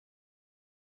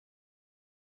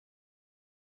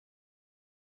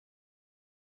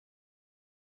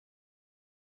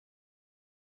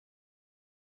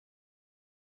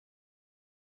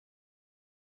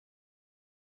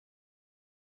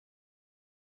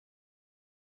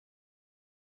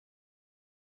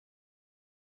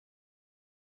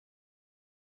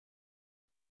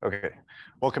Okay,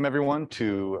 welcome everyone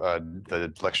to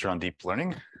the lecture on deep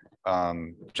learning.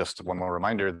 Just one more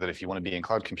reminder that if you want to be in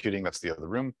cloud computing, that's the other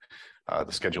room.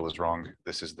 The schedule is wrong.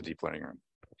 This is the deep learning room.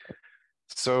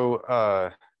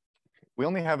 So we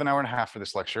only have an hour and a half for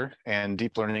this lecture, and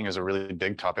deep learning is a really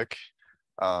big topic.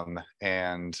 So I'm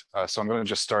going to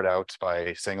just start out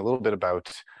by saying a little bit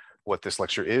about what this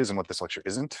lecture is and what this lecture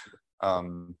isn't.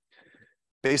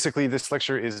 Basically, this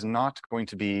lecture is not going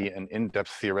to be an in-depth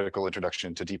theoretical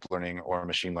introduction to deep learning or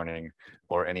machine learning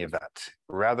or any of that.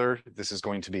 Rather, this is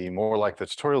going to be more like the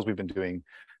tutorials we've been doing.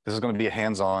 This is going to be a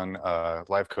hands-on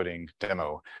live coding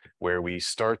demo where we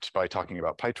start by talking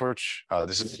about PyTorch.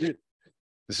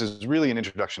 This is really an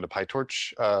introduction to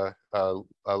PyTorch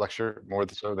lecture, more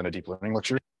so than a deep learning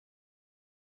lecture.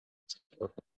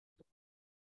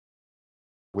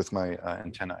 With my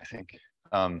antenna, I think.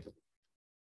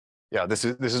 Yeah, this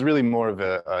is really more of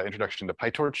an introduction to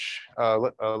PyTorch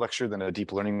lecture than a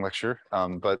deep learning lecture.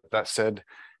 But that said,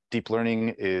 deep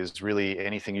learning is really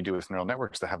anything you do with neural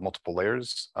networks that have multiple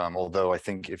layers. Although I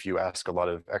think if you ask a lot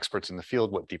of experts in the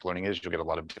field what deep learning is, you'll get a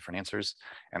lot of different answers,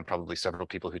 and probably several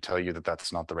people who tell you that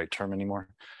that's not the right term anymore.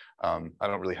 I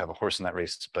don't really have a horse in that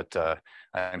race, but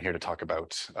I'm here to talk about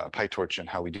PyTorch and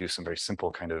how we do some very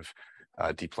simple kind of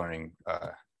deep learning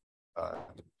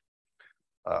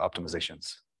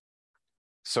optimizations.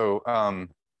 So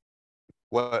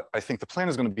what I think the plan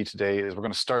is going to be today is we're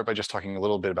going to start by just talking a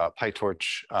little bit about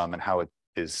PyTorch and how it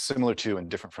is similar to and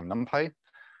different from NumPy.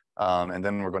 And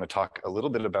then we're going to talk a little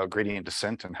bit about gradient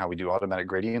descent and how we do automatic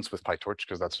gradients with PyTorch,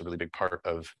 because that's a really big part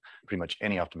of pretty much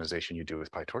any optimization you do with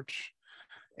PyTorch.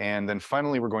 And then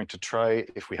finally, we're going to try,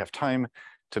 if we have time,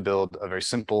 to build a very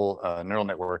simple neural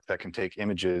network that can take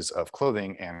images of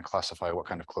clothing and classify what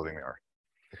kind of clothing they are.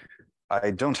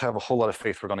 I don't have a whole lot of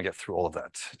faith we're going to get through all of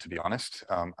that, to be honest.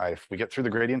 If we get through the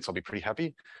gradients, I'll be pretty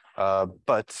happy.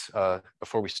 But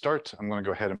before we start, I'm going to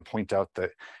go ahead and point out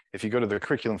that if you go to the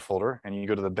curriculum folder and you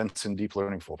go to the Benson deep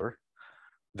learning folder,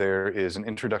 there is an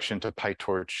introduction to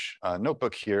PyTorch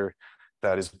notebook here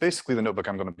that is basically the notebook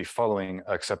I'm going to be following,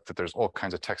 except that there's all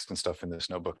kinds of text and stuff in this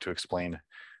notebook to explain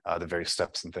the various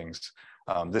steps and things.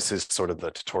 This is sort of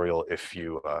the tutorial if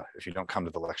you don't come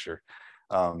to the lecture.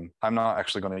 I'm not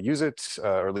actually going to use it,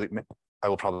 or I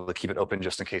will probably keep it open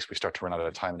just in case we start to run out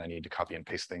of time and I need to copy and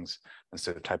paste things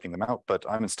instead of typing them out. But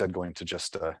I'm instead going to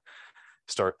just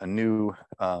start a new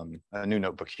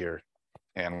notebook here,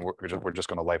 and we're just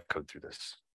going to live code through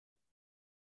this.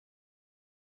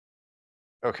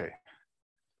 Okay.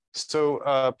 So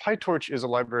PyTorch is a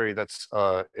library that's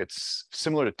it's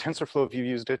similar to TensorFlow if you've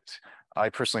used it. I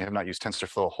personally have not used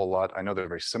TensorFlow a whole lot. I know they're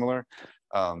very similar.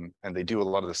 And they do a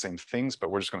lot of the same things,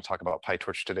 but we're just going to talk about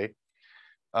PyTorch today.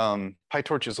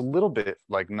 PyTorch is a little bit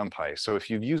like NumPy. So if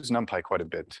you've used NumPy quite a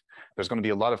bit, there's going to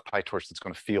be a lot of PyTorch that's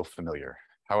going to feel familiar.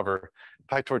 However,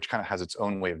 PyTorch kind of has its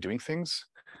own way of doing things.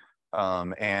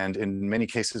 And in many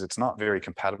cases, it's not very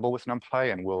compatible with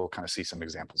NumPy, and we'll kind of see some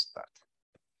examples of that.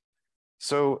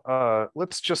 So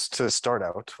let's just to start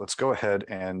out, let's go ahead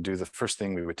and do the first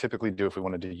thing we would typically do if we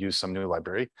wanted to use some new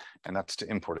library, and that's to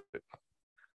import it.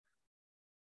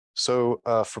 So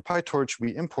for PyTorch,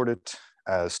 we import it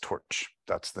as Torch.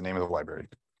 That's the name of the library.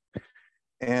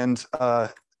 And I'm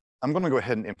going to go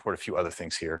ahead and import a few other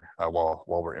things here while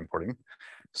we're importing.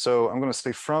 So I'm going to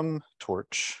say from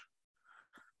Torch,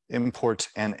 import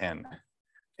NN.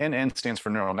 NN stands for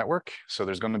neural network. So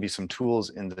there's going to be some tools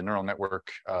in the neural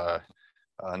network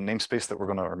namespace that we're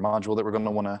going to, or module that we're going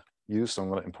to want to use. So I'm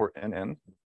going to import NN.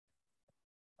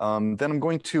 Then I'm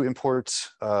going to import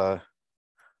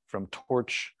from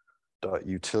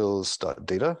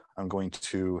torch.utils.data, I'm going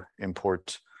to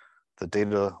import the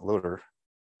data loader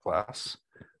class.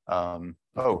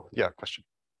 Oh, yeah, question.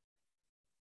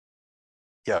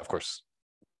 Yeah, of course.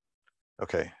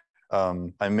 Okay.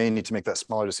 I may need to make that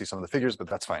smaller to see some of the figures, but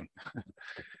that's fine.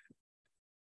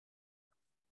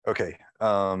 Okay,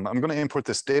 I'm going to import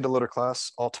this data loader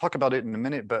class. I'll talk about it in a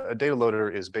minute, but a data loader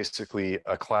is basically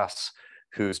a class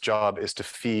whose job is to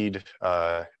feed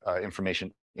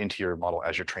information into your model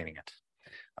as you're training it.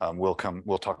 We'll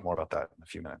talk more about that in a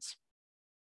few minutes.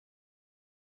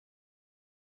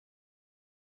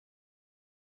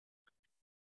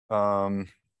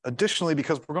 Additionally,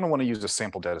 because we're going to want to use a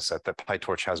sample data set that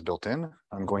PyTorch has built in,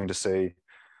 I'm going to say,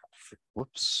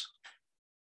 whoops,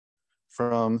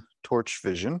 from Torch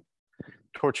Vision.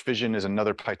 Torch Vision is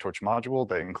another PyTorch module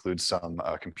that includes some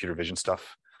computer vision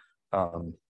stuff.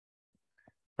 From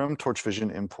Torch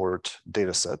Vision, import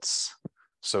datasets.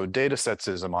 So datasets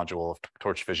is a module of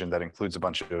Torch Vision that includes a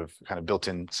bunch of kind of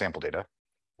built-in sample data.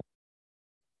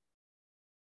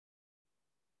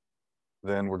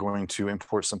 Then we're going to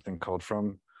import something called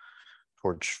from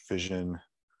torch vision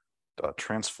dot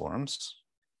transforms,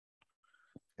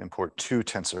 import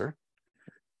toTensor.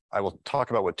 I will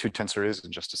talk about what toTensor is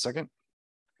in just a second.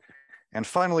 And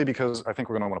finally, because I think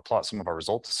we're going to want to plot some of our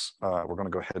results, we're going to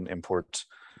go ahead and import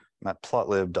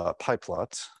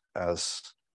matplotlib.pyplot as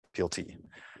PLT.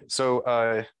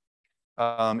 So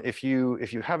if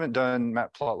you haven't done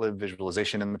matplotlib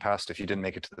visualization in the past, if you didn't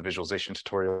make it to the visualization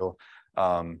tutorial,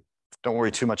 don't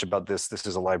worry too much about this. This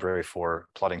is a library for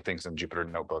plotting things in Jupyter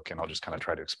Notebook, and I'll just kind of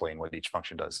try to explain what each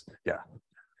function does. Yeah.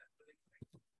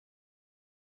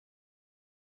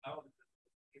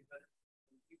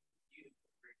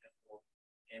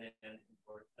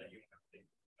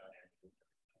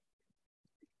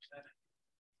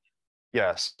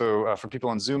 Yeah, so for people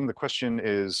on Zoom, the question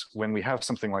is, when we have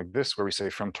something like this, where we say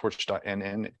from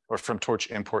torch.nn or from torch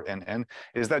import nn,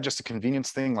 is that just a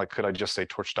convenience thing? Like, could I just say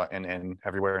torch.nn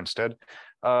everywhere instead?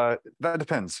 That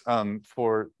depends.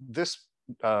 For this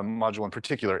module in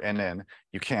particular, nn,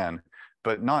 you can,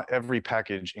 but not every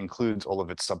package includes all of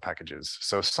its subpackages.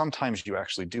 So sometimes you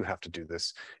actually do have to do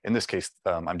this. In this case,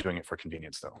 I'm doing it for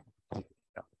convenience though.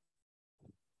 Yeah.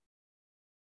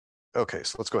 Okay,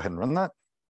 so let's go ahead and run that.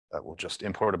 That will just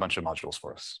import a bunch of modules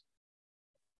for us.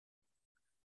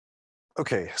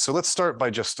 Okay, so let's start by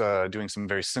just doing some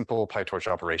very simple PyTorch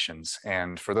operations.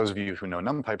 And for those of you who know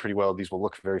NumPy pretty well, these will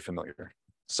look very familiar.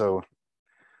 So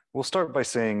we'll start by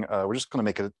saying we're just going to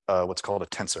make what's called a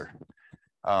tensor.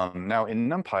 Now in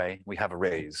NumPy, we have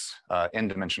arrays,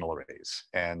 n-dimensional arrays,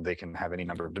 and they can have any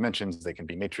number of dimensions. They can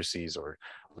be matrices, or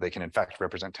they can in fact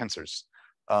represent tensors.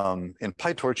 In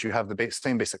PyTorch, you have the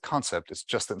same basic concept. It's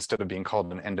just that instead of being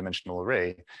called an n-dimensional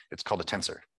array, it's called a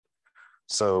tensor.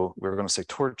 So we're going to say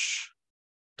torch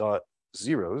dot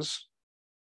zeros,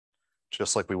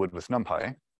 just like we would with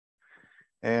NumPy.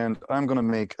 And I'm going to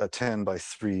make a 10 by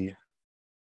 3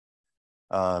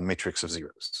 matrix of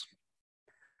zeros.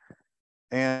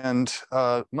 And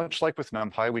much like with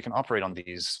NumPy, we can operate on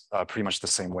these pretty much the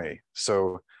same way.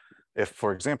 So if,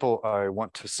 for example, I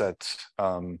want to set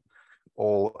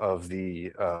all of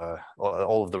the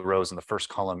rows in the first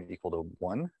column equal to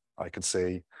 1, I could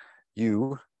say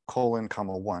u colon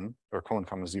comma 1 or colon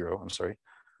comma 0, I'm sorry,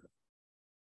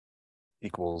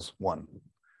 equals 1.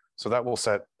 So that will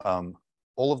set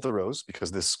all of the rows,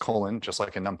 because this colon, just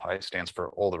like in NumPy, stands for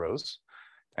all the rows,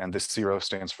 and this 0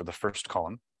 stands for the first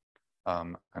column.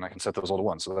 And I can set those all to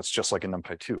 1. So that's just like in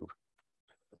NumPy 2.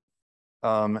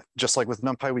 Just like with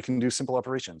NumPy, we can do simple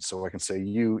operations. So I can say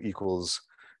u equals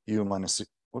u minus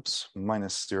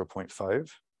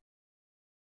 0.5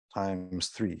 times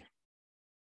 3.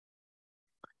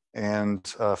 And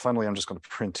finally, I'm just going to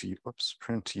print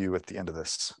u at the end of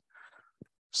this.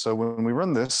 So when we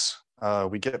run this,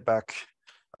 we get back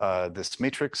this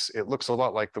matrix. It looks a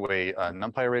lot like the way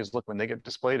NumPy arrays look when they get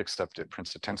displayed, except it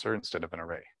prints a tensor instead of an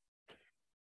array.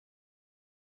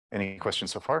 Any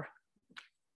questions so far?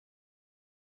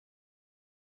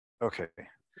 Okay.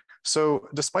 So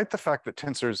despite the fact that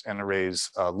tensors and arrays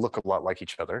look a lot like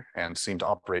each other and seem to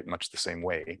operate much the same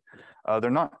way, they're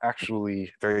not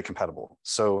actually very compatible.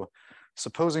 So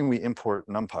supposing we import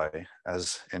NumPy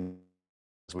as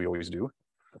we always do,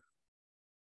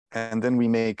 and then we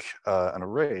make an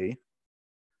array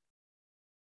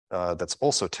that's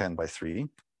also 10 by 3,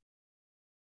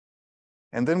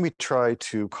 and then we try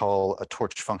to call a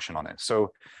torch function on it.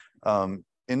 So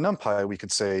in NumPy, we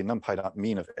could say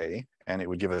numpy.mean of a, and it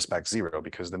would give us back 0,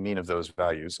 because the mean of those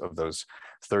values of those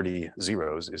 30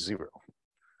 zeros is 0.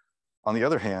 On the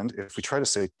other hand, if we try to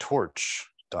say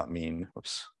torch.mean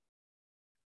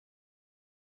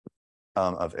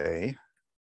of a,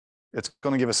 it's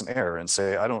going to give us an error and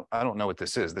say, I don't know what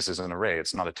this is. This is an array.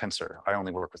 It's not a tensor. I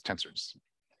only work with tensors.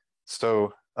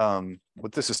 So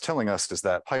what this is telling us is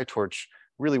that PyTorch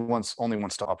really only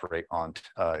wants to operate on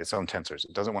its own tensors.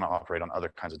 It doesn't want to operate on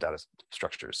other kinds of data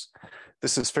structures.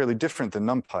 This is fairly different than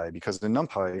NumPy, because in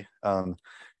NumPy,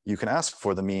 you can ask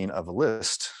for the mean of a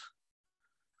list,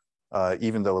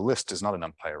 even though a list is not a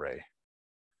NumPy array.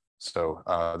 So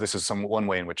this is one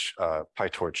way in which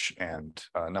PyTorch and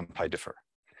NumPy differ.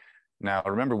 Now,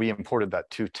 remember, we imported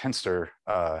that toTensor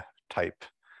type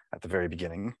at the very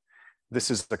beginning. This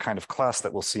is the kind of class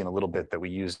that we'll see in a little bit that we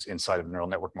used inside of neural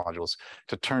network modules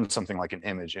to turn something like an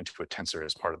image into a tensor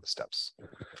as part of the steps.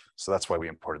 So that's why we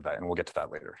imported that, and we'll get to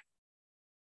that later.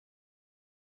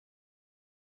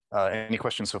 Any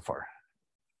questions so far?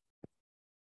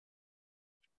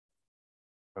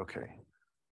 Okay.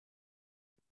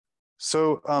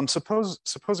 So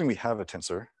supposing we have a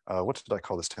tensor, what did I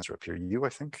call this tensor up here? U, I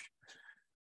think.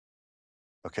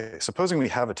 Okay, supposing we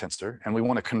have a tensor and we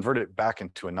want to convert it back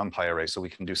into a NumPy array so we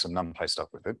can do some NumPy stuff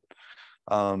with it.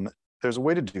 there's a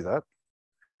way to do that.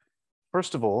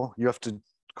 First of all, you have to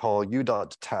call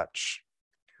u.detach.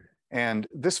 And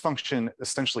this function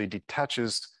essentially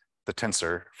detaches the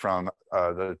tensor from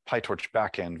the PyTorch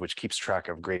backend, which keeps track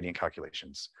of gradient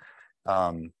calculations.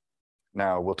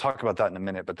 Now, we'll talk about that in a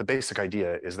minute, but the basic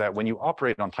idea is that when you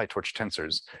operate on PyTorch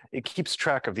tensors, it keeps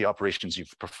track of the operations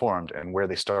you've performed and where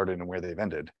they started and where they've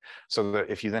ended. So that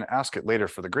if you then ask it later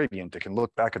for the gradient, it can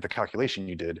look back at the calculation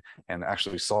you did and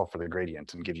actually solve for the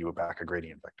gradient and give you back a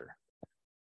gradient vector.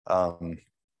 In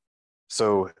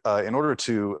order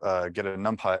to get a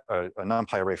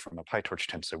NumPy array from a PyTorch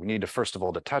tensor, we need to first of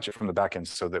all detach it from the backend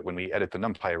so that when we edit the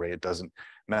NumPy array, it doesn't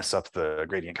mess up the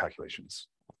gradient calculations.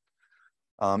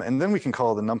 And then we can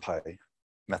call the NumPy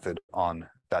method on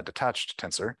that detached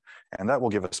tensor, and that will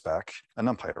give us back a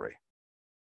NumPy array.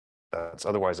 That's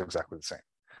otherwise exactly the same.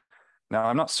 Now,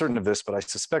 I'm not certain of this, but I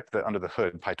suspect that under the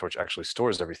hood, PyTorch actually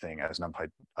stores everything as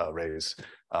NumPy arrays,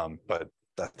 but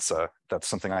that's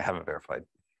something I haven't verified.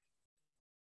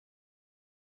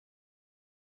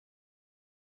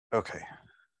 Okay.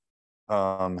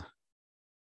 So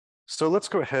let's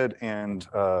go ahead and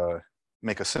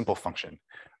make a simple function.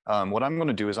 What I'm going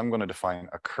to do is I'm going to define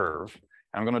a curve.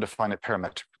 And I'm going to define it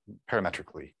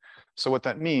parametrically. So what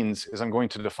that means is I'm going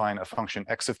to define a function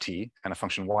x of t and a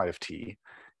function y of t.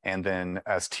 And then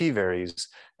as t varies,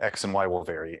 x and y will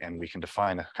vary, and we can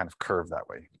define a kind of curve that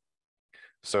way.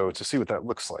 So to see what that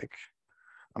looks like,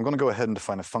 I'm going to go ahead and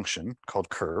define a function called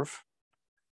curve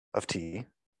of t.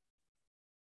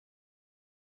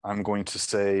 I'm going to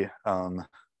say, I'm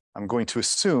going to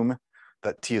assume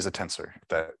that t is a tensor,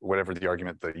 that whatever the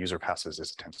argument the user passes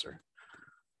is a tensor.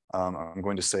 I'm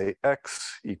going to say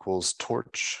x equals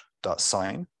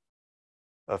torch.sine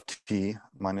of t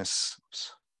minus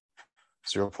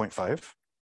 0.5,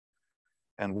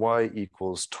 and y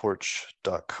equals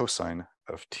torch.cosine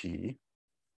of t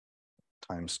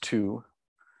times 2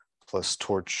 plus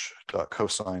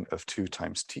torch.cosine of 2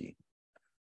 times t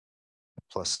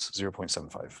plus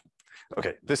 0.75.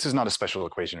 Okay, this is not a special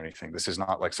equation or anything. This is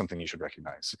not like something you should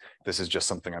recognize. This is just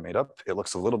something I made up. It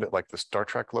looks a little bit like the Star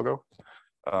Trek logo.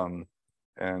 For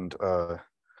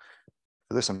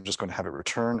this, I'm just going to have it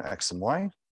return x and y.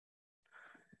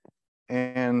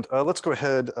 And let's go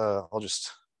ahead. I'll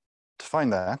just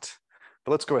define that.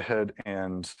 But let's go ahead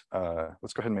and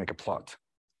make a plot.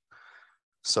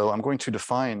 So I'm going to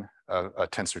define a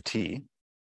tensor t.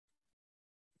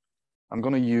 I'm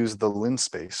going to use the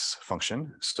linspace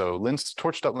function. So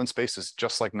torch.linspace is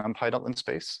just like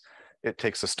numpy.linspace. It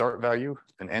takes a start value,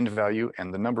 an end value,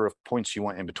 and the number of points you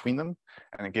want in between them,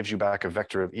 and it gives you back a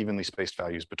vector of evenly spaced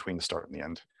values between the start and the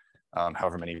end,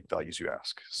 however many values you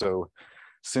ask. So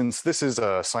since this is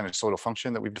a sinusoidal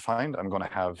function that we've defined, I'm going to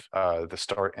have the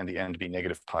start and the end be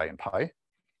negative pi and pi.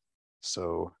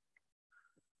 So,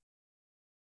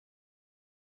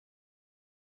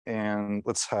 and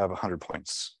let's have 100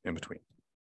 points in between.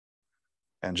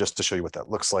 And just to show you what that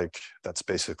looks like, that's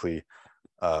basically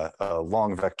a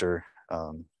long vector.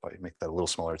 If I make that a little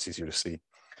smaller, it's easier to see.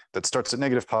 That starts at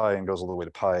negative pi and goes all the way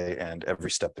to pi, and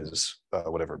every step is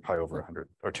whatever, pi over 100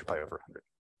 or 2 pi over 100.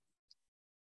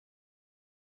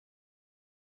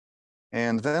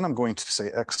 And then I'm going to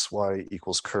say x, y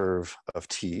equals curve of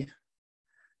t.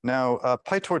 Now,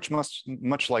 PyTorch,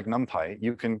 much like NumPy,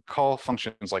 you can call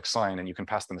functions like sine and you can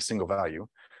pass them a single value,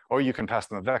 or you can pass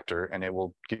them a vector and it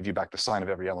will give you back the sign of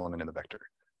every element in the vector.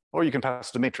 Or you can pass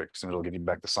it a matrix and it'll give you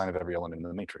back the sign of every element in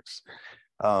the matrix.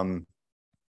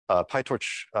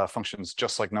 PyTorch functions,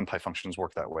 just like NumPy functions,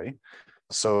 work that way.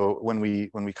 So when we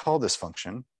call this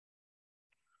function,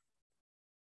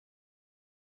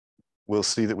 we'll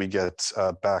see that we get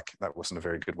back, that wasn't a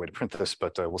very good way to print this,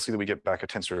 but we'll see that we get back a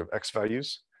tensor of x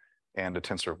values and a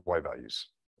tensor of y values.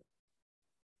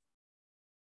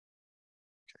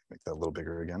 Okay, make that a little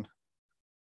bigger again.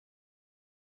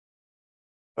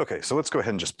 Okay, so let's go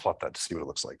ahead and just plot that to see what it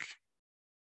looks like.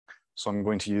 So I'm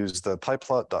going to use the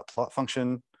pyplot.plot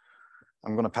function.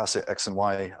 I'm going to pass it x and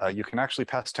y. You can actually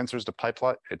pass tensors to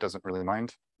pyplot. It doesn't really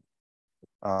mind.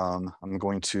 I'm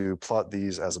going to plot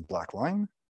these as a black line.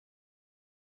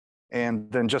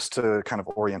 And then just to kind of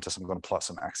orient us, I'm going to plot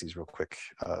some axes real quick.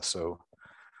 So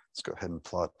let's go ahead and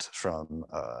plot from,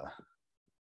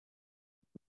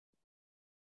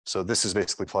 so this is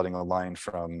basically plotting a line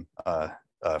from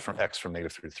x from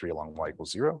negative 3 to 3 along y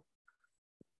equals 0.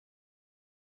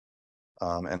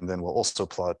 And then we'll also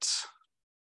plot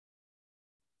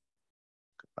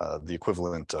the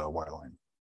equivalent y line.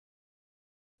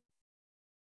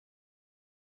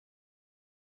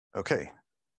 Okay,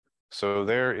 so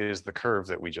there is the curve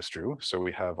that we just drew. So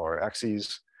we have our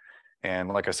axes, and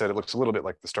like I said, it looks a little bit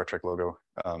like the Star Trek logo.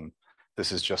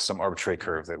 this is just some arbitrary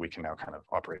curve that we can now kind of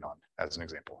operate on as an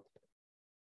example.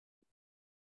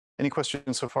 Any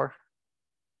questions so far?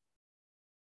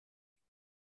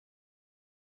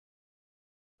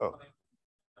 Oh,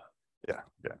 yeah.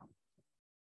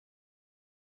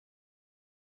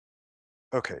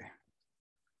 Okay.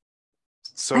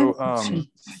 So,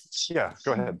 yeah,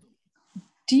 go ahead.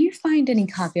 Do you find any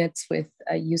caveats with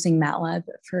using MATLAB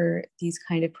for these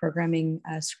kind of programming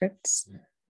scripts?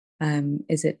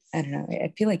 Is it, I don't know,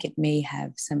 I feel like it may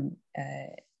have some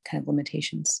kind of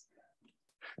limitations.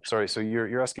 Sorry, so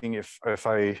you're asking if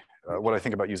what I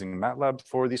think about using MATLAB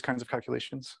for these kinds of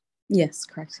calculations? Yes,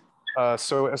 correct.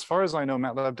 So as far as I know,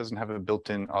 MATLAB doesn't have a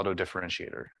built-in auto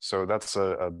differentiator. So that's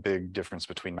a big difference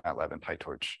between MATLAB and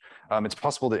PyTorch. It's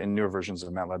possible that in newer versions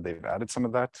of MATLAB, they've added some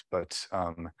of that. But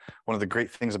one of the great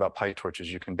things about PyTorch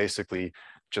is you can basically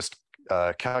just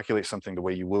calculate something the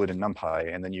way you would in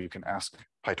NumPy, and then you can ask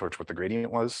PyTorch what the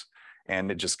gradient was, and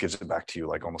it just gives it back to you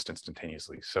like almost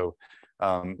instantaneously. So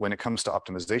when it comes to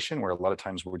optimization, where a lot of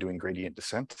times we're doing gradient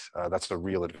descent, that's a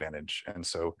real advantage. And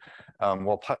so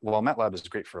while MATLAB is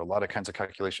great for a lot of kinds of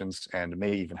calculations and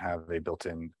may even have a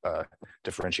built-in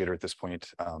differentiator at this point,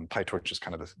 PyTorch is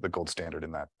kind of the gold standard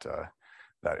in that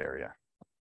area.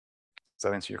 Does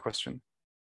that answer your question?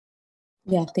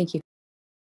 Yeah, thank you.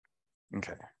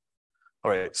 Okay. All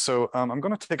right, so I'm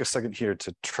going to take a second here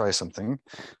to try something.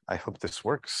 I hope this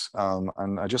works.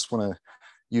 And I just want to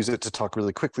use it to talk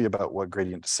really quickly about what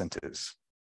gradient descent is.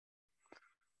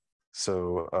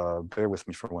 So bear with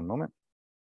me for one moment.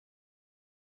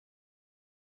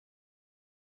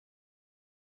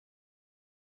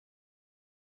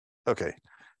 Okay,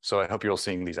 so I hope you're all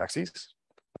seeing these axes.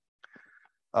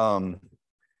 So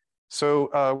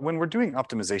when we're doing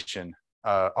optimization,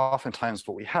 oftentimes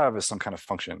what we have is some kind of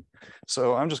function.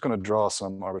 So I'm just going to draw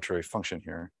some arbitrary function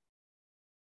here.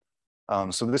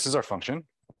 So this is our function.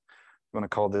 I'm going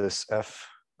to call this f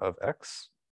of x.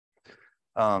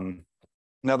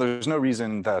 Now there's no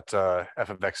reason that f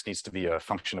of x needs to be a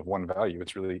function of one value.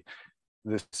 It's really,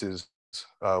 this is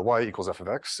y equals f of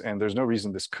x, and there's no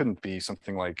reason this couldn't be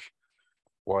something like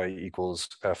y equals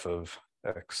f of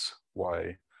x,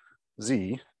 y,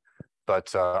 z.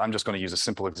 But I'm just going to use a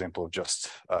simple example of just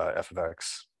f of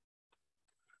x.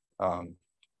 Well,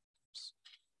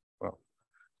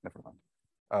 never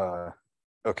mind.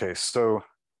 Okay, so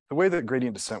the way that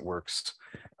gradient descent works,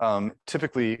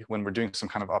 typically when we're doing some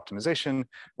kind of optimization,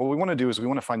 what we want to do is we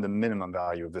want to find the minimum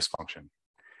value of this function.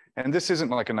 And this isn't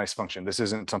like a nice function. This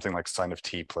isn't something like sine of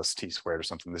t plus t squared or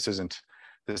something. This isn't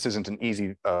an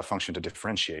easy function to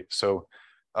differentiate. So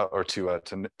or to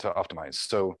optimize.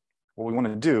 So what we want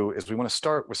to do is we want to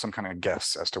start with some kind of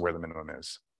guess as to where the minimum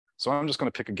is. So I'm just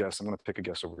going to pick a guess. I'm going to pick a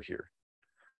guess over here.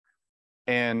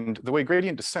 And the way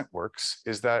gradient descent works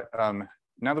is that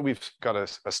now that we've got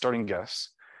a starting guess,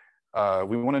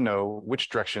 we want to know which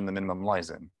direction the minimum lies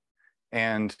in.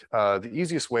 And the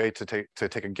easiest way to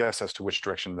take a guess as to which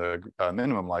direction the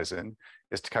minimum lies in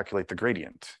is to calculate the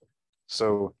gradient.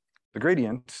 So the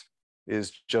gradient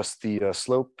is just the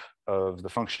slope of the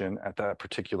function at that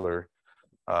particular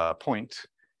point,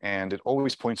 and it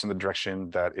always points in the direction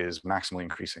that is maximally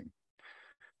increasing.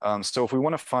 So if we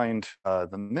want to find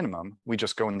the minimum, we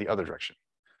just go in the other direction.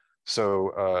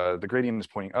 So the gradient is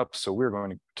pointing up, so we're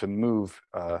going to move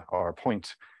our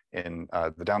point in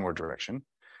the downward direction.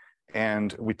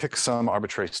 And we pick some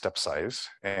arbitrary step size,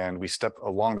 and we step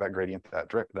along that gradient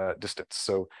that distance.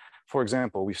 So for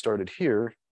example, we started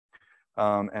here,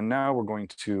 and now we're going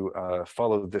to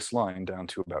follow this line down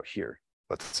to about here,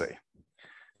 let's say.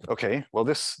 Okay, well,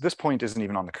 this point isn't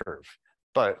even on the curve,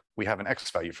 but we have an x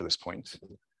value for this point.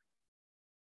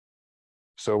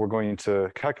 So we're going to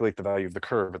calculate the value of the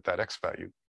curve at that x value.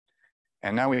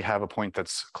 And now we have a point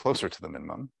that's closer to the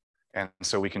minimum. And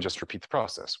so we can just repeat the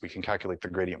process. We can calculate the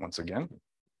gradient once again.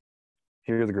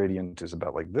 Here, the gradient is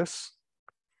about like this.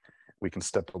 We can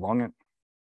step along it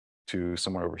to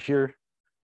somewhere over here.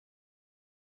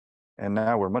 And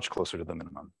now we're much closer to the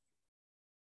minimum.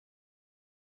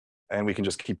 And we can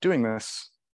just keep doing this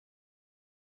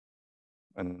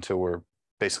until we're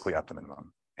basically at the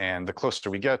minimum. And the closer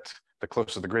we get, the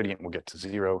closer the gradient will get to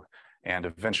 0. And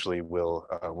eventually we'll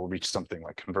reach something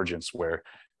like convergence where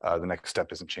the next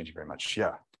step isn't changing very much.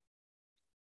 Yeah.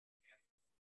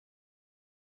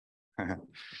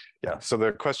 Yeah, so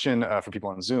the question for people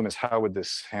on Zoom is, how would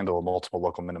this handle multiple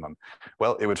local minimum?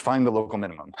 Well, it would find the local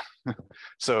minimum.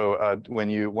 So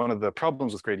one of the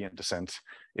problems with gradient descent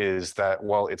is that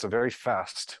while it's a very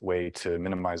fast way to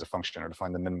minimize a function or to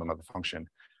find the minimum of a function,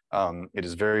 it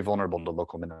is very vulnerable to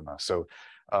local minima. So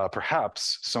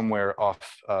perhaps somewhere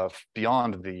off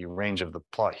beyond the range of the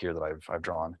plot here that I've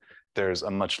drawn, there's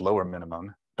a much lower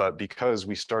minimum. But because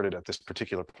we started at this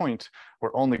particular point,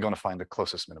 we're only going to find the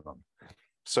closest minimum.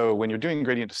 So when you're doing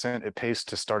gradient descent, it pays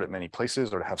to start at many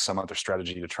places or to have some other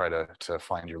strategy to try to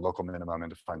find your local minimum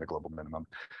and to find the global minimum.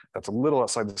 That's a little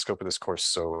outside the scope of this course.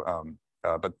 So,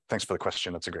 but thanks for the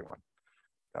question. That's a great one.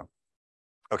 Yeah.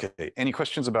 Okay, any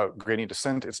questions about gradient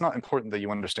descent? It's not important that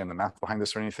you understand the math behind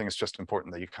this or anything. It's just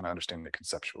important that you kind of understand it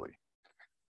conceptually.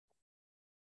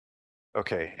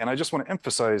 Okay, and I just want to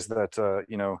emphasize that,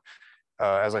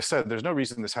 as I said, there's no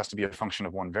reason this has to be a function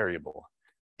of one variable.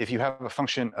 If you have a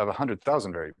function of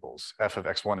 100,000 variables, f of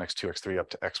x1, x2, x3 up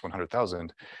to x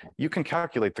 100,000, you can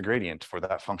calculate the gradient for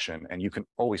that function, and you can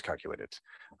always calculate it.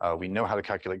 We know how to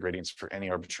calculate gradients for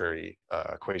any arbitrary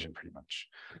equation, pretty much.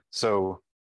 So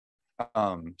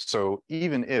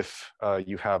even if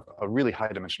you have a really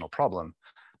high dimensional problem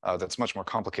that's much more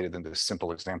complicated than this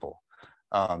simple example,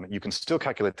 you can still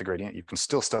calculate the gradient, you can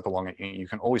still step along it, you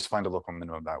can always find a local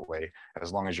minimum that way,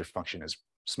 as long as your function is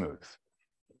smooth.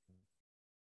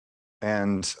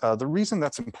 And the reason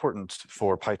that's important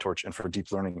for PyTorch and for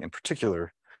deep learning in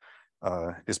particular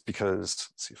is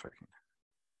because, let's see if I can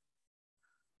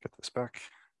get this back.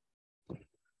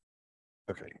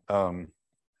 Okay.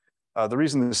 The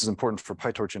reason this is important for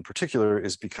PyTorch in particular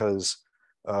is because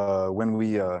when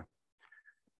we, the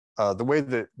way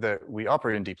that we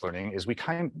operate in deep learning is it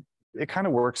kind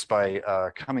of works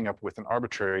by coming up with an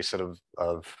arbitrary set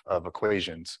of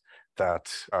equations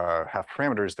that have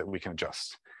parameters that we can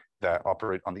adjust, that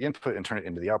operate on the input and turn it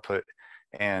into the output.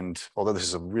 And although this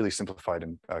is a really simplified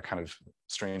and kind of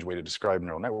strange way to describe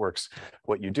neural networks,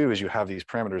 what you do is you have these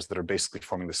parameters that are basically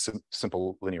forming this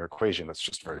simple linear equation that's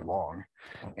just very long.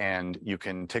 And you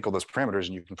can take all those parameters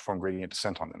and you can perform gradient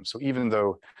descent on them. So even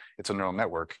though it's a neural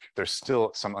network, there's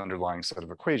still some underlying set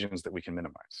of equations that we can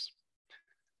minimize.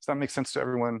 Does that make sense to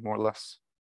everyone, more or less?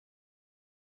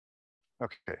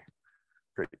 Okay,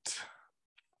 great.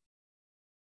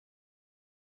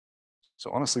 So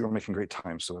honestly, we're making great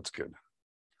time, so that's good.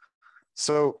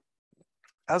 So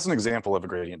as an example of a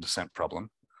gradient descent problem,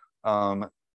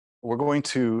 we're going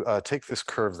to take this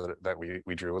curve that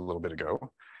we drew a little bit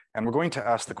ago, and we're going to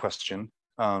ask the question,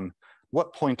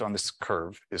 what point on this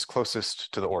curve is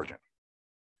closest to the origin?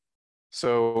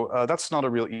 So that's not a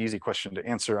real easy question to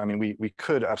answer. I mean, we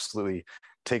could absolutely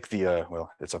take the,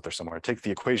 well, it's up there somewhere, take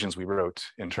the equations we wrote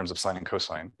in terms of sine and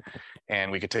cosine,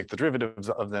 and we could take the derivatives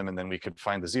of them, and then we could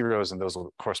find the zeros, and those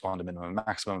will correspond to minimum and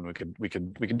maximum. And we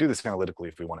could do this analytically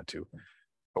if we wanted to,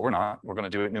 but we're not. We're going to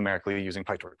do it numerically using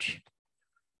PyTorch.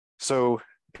 So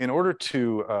in order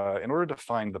to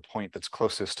find the point that's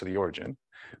closest to the origin,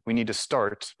 we need to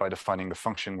start by defining the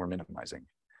function we're minimizing.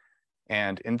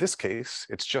 And in this case,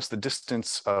 it's just the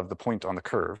distance of the point on the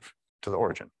curve to the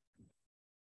origin.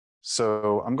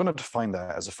 So I'm going to define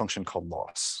that as a function called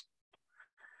loss.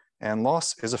 And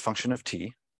loss is a function of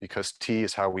t, because t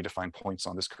is how we define points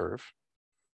on this curve.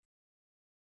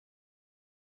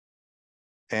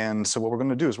 And so what we're going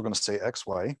to do is we're going to say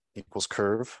xy equals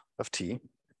curve of t.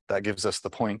 That gives us the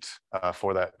point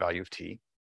for that value of t.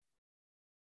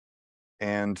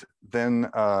 And then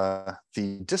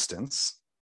the distance,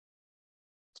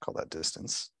 let's call that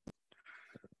distance,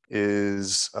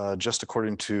 is just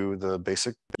according to the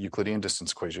basic Euclidean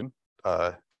distance equation,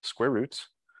 square root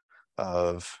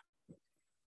of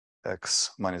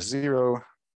x minus 0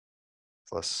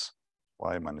 plus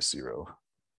y minus 0.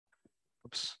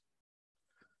 Oops.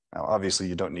 Now, obviously,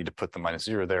 you don't need to put the minus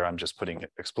 0 there. I'm just putting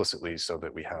it explicitly so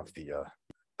that we have the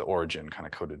origin kind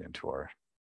of coded into our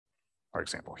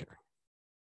example here.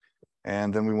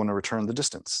 And then we want to return the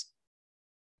distance.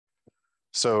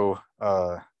 So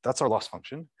that's our loss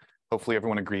function. Hopefully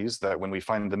everyone agrees that when we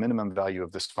find the minimum value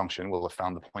of this function, we'll have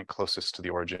found the point closest to the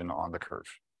origin on the curve.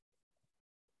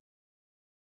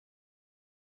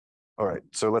 All right,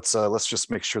 so let's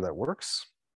just make sure that works.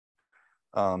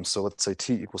 So let's say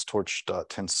t equals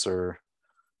torch.tensor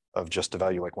of just a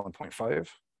value like 1.5.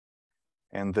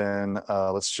 And then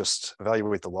let's just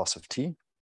evaluate the loss of t.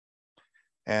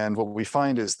 And what we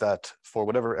find is that for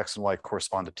whatever x and y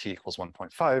correspond to t equals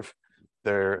 1.5,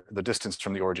 the distance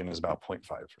from the origin is about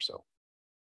 0.5 or so.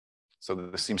 So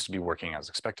this seems to be working as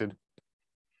expected.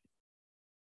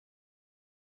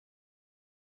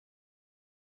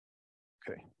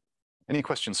 Okay, any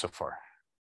questions so far?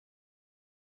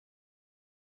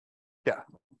 Yeah.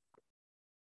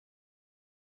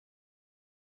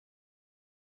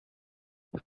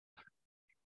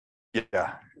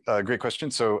 Yeah, great question.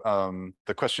 So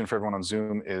the question for everyone on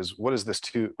Zoom is, what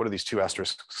do these two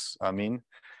asterisks mean?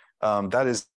 That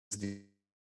is the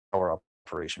power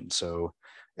operation. So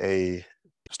A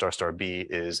star star B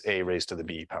is A raised to the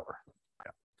B power.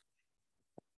 Yeah.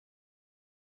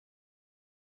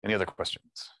 Any other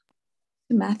questions?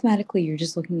 Mathematically, you're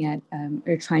just looking at,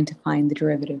 or trying to find the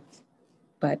derivative,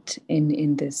 but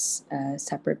in this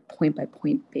separate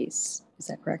point-by-point base. Is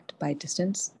that correct, by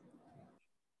distance?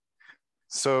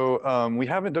 So we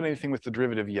haven't done anything with the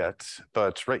derivative yet,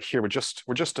 but right here, we're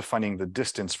just defining the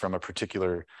distance from a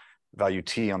particular value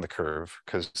t on the curve,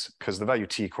 because the value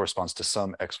t corresponds to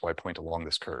some xy point along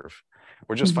this curve.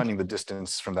 We're just finding the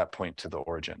distance from that point to the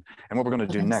origin. And what we're going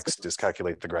to do next is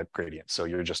calculate the gradient. So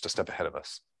you're just a step ahead of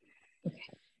us. Okay.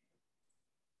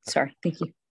 Sorry, thank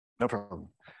you. No problem.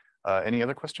 Any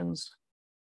other questions?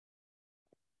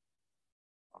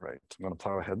 All right, I'm going to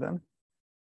plow ahead then.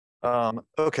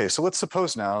 Okay, so let's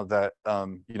suppose now that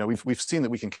we've seen that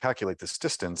we can calculate this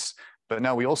distance, but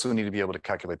now we also need to be able to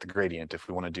calculate the gradient if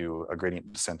we want to do a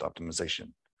gradient descent optimization.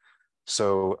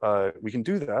 So we can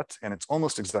do that, and it's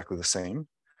almost exactly the same.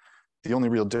 The only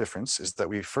real difference is that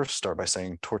we first start by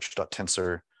saying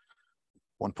torch.tensor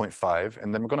 1.5,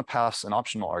 and then we're going to pass an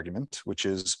optional argument, which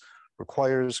is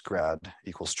requires grad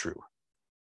equals true.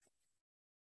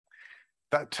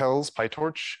 That tells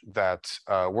PyTorch that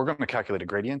we're going to calculate a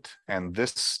gradient, and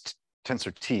this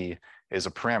tensor t is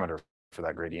a parameter for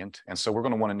that gradient. And so we're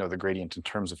going to want to know the gradient in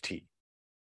terms of t.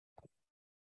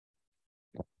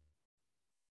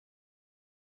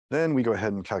 Then we go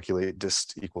ahead and calculate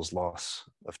dist equals loss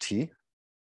of t.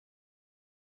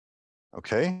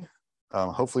 Okay,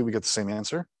 hopefully we get the same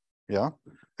answer. Yeah,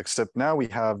 except now we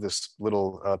have this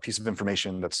little piece of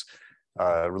information that's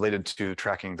related to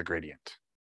tracking the gradient.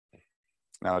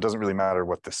 Now, it doesn't really matter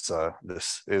what this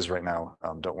is right now.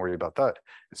 Don't worry about that.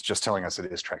 It's just telling us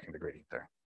it is tracking the gradient there.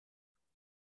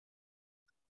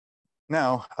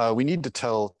 Now, we need to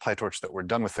tell PyTorch that we're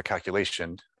done with the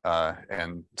calculation,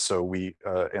 and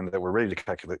that we're ready to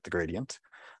calculate the gradient.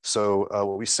 So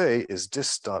what we say is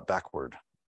dist.backward.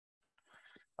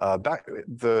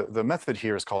 The method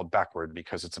here is called backward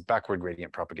because it's a backward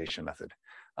gradient propagation method.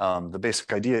 The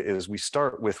basic idea is we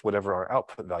start with whatever our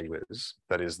output value is,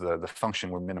 that is the function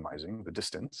we're minimizing, the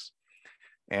distance,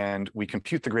 and we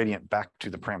compute the gradient back to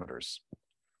the parameters.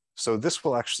 So this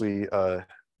will actually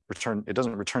it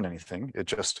doesn't return anything, it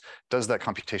just does that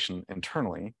computation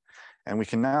internally. And we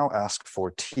can now ask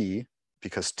for t,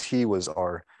 because t was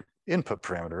our input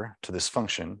parameter to this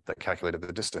function that calculated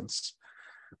the distance.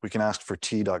 We can ask for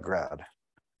t.grad,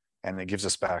 and it gives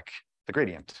us back the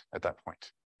gradient at that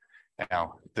point.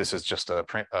 Now, this is just a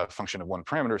function of one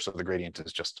parameter, so the gradient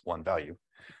is just one value.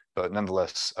 But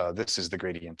nonetheless, this is the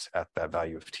gradient at that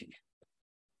value of t.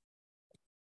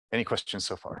 Any questions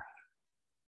so far?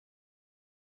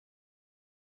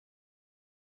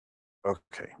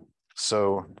 Okay,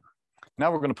 so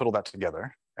now we're going to put all that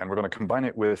together, and we're going to combine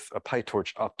it with a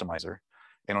PyTorch optimizer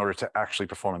in order to actually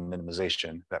perform a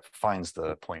minimization that finds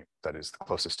the point that is the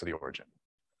closest to the origin.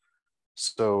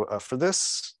 So for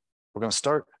this, we're going to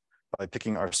start by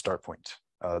picking our start point.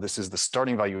 This is the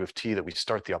starting value of t that we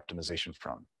start the optimization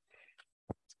from.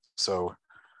 So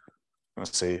I'm going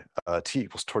to say t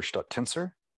equals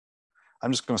torch.tensor.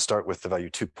 I'm just going to start with the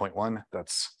value 2.1.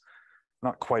 That's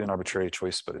not quite an arbitrary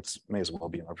choice, but it may as well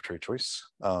be an arbitrary choice.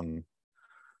 I'm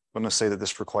going to say that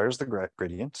this requires the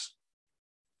gradient,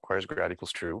 requires grad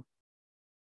equals true.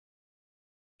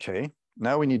 Okay,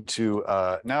 now we need to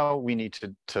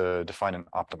define an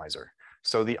optimizer.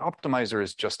 So the optimizer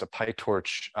is just a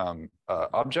PyTorch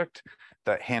object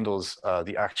that handles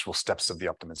the actual steps of the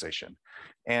optimization.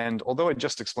 And although I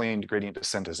just explained gradient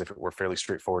descent as if it were fairly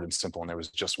straightforward and simple and there was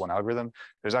just one algorithm,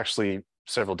 there's actually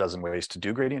several dozen ways to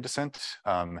do gradient descent.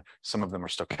 Some of them are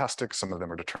stochastic, some of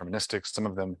them are deterministic, some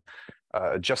of them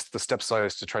adjust the step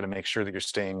size to try to make sure that you're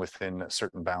staying within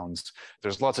certain bounds.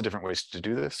 There's lots of different ways to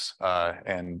do this.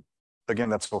 And again,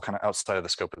 that's all kind of outside of the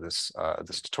scope of this,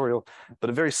 this tutorial,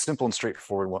 but a very simple and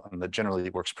straightforward one that generally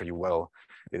works pretty well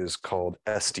is called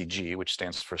SDG, which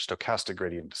stands for stochastic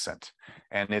gradient descent.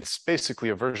 And it's basically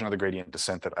a version of the gradient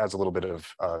descent that adds a little bit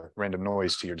of random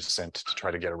noise to your descent to try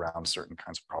to get around certain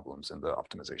kinds of problems in the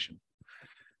optimization.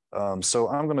 So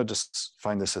I'm going to just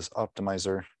find this as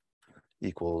optimizer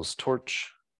equals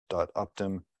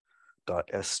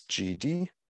torch.optim.sgd.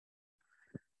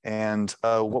 And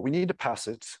what we need to pass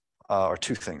it are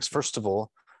two things. First of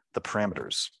all, the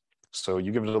parameters. So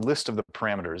you give it a list of the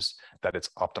parameters that it's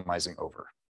optimizing over.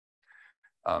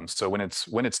 So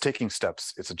when it's taking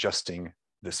steps, it's adjusting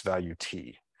this value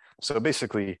t. So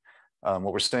basically,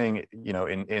 what we're saying,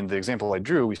 in the example I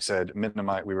drew, we said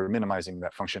we were minimizing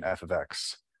that function f of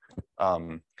x.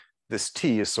 This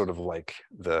t is sort of like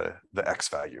the x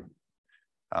value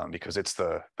because it's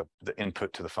the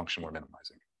input to the function we're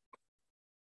minimizing.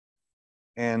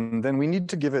 And then we need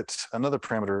to give it another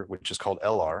parameter, which is called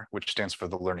LR, which stands for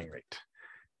the learning rate.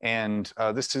 And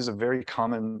this is a very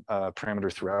common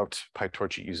parameter throughout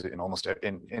PyTorch. You use it in almost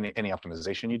any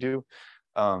optimization you do.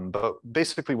 But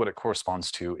basically what it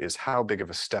corresponds to is how big of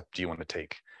a step do you want to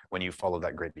take when you follow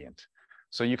that gradient.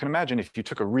 So you can imagine if you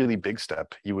took a really big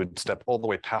step, you would step all the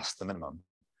way past the minimum.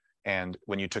 And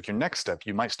when you took your next step,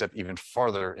 you might step even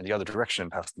farther in the other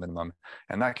direction past the minimum,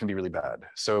 and that can be really bad.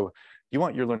 So you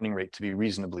want your learning rate to be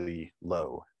reasonably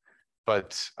low,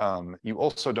 but you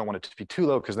also don't want it to be too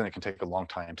low because then it can take a long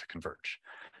time to converge.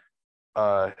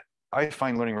 I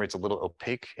find learning rates a little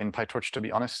opaque in PyTorch, to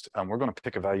be honest. We're going to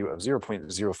pick a value of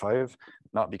 0.05,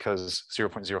 not because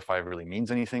 0.05 really means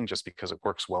anything, just because it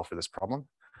works well for this problem.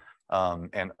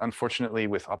 And unfortunately,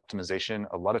 with optimization,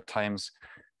 a lot of times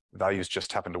values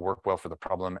just happen to work well for the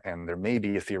problem, and there may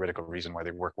be a theoretical reason why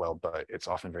they work well, but it's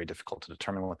often very difficult to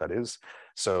determine what that is.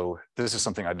 So this is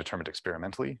something I determined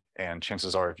experimentally, and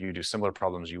chances are if you do similar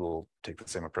problems, you will take the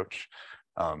same approach.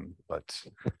 But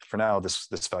for now, this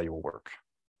value will work.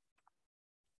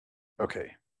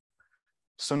 Okay,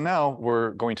 so now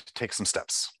we're going to take some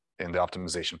steps in the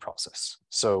optimization process.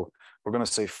 So we're going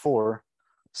to say for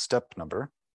step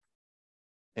number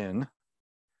in,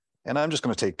 and I'm just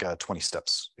going to take 20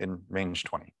 steps in range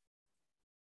 20.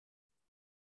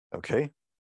 Okay.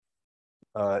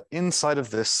 Inside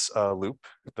of this loop,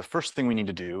 the first thing we need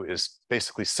to do is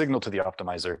basically signal to the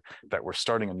optimizer that we're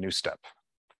starting a new step.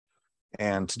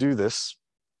 And to do this,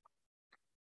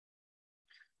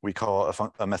 we call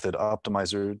a method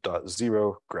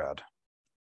optimizer.zeroGrad.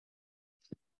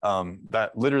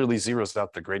 That literally zeroes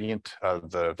out the gradient,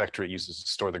 the vector it uses to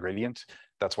store the gradient.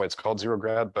 That's why it's called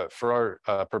ZeroGrad. But for our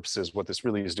purposes, what this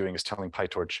really is doing is telling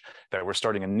PyTorch that we're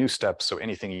starting a new step. So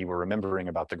anything you were remembering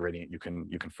about the gradient, you can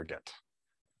forget.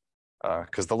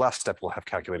 Because the last step will have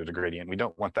calculated a gradient. We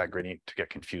don't want that gradient to get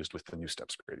confused with the new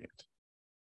steps gradient.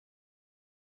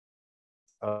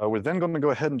 We're then going to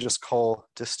go ahead and just call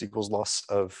dist equals loss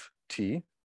of t.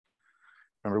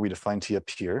 Remember, we defined t up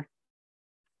here.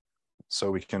 So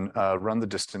we can run the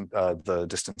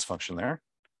distance function there.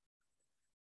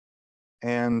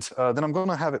 And then I'm going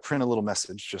to have it print a little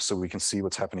message just so we can see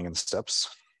what's happening in the steps.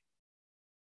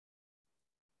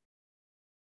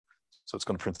 So it's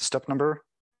going to print the step number.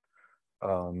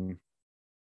 We're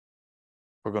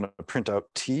going to print out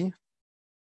t.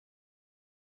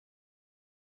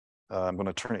 I'm going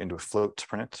to turn it into a float to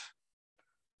print it.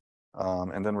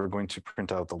 And then we're going to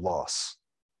print out the loss.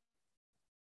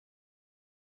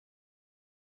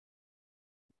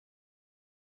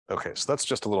 Okay, so that's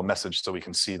just a little message so we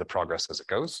can see the progress as it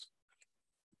goes.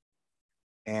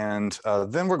 And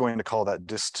then we're going to call that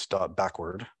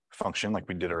dist.backward function like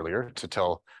we did earlier to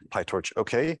tell PyTorch,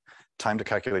 okay, time to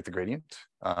calculate the gradient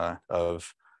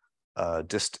of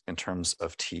dist in terms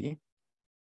of t.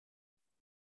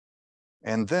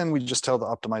 And then we just tell the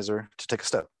optimizer to take a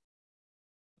step.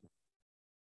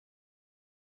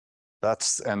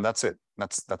 That's it.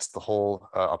 That's the whole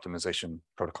optimization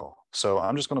protocol. So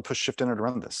I'm just going to push Shift Enter to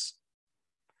run this.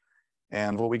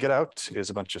 And what we get out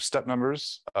is a bunch of step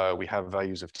numbers. We have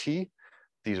values of t.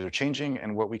 These are changing.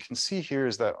 And what we can see here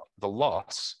is that the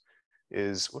loss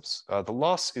is, the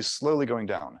loss is slowly going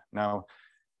down. Now,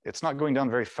 it's not going down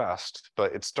very fast,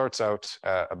 but it starts out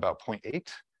at about 0.8.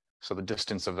 So the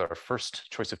distance of our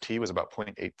first choice of t was about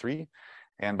 0.83.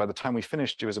 And by the time we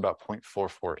finished, it was about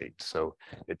 0.448. So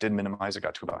it did minimize, it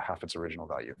got to about half its original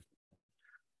value.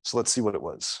 So let's see what it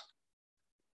was.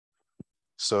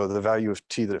 So the value of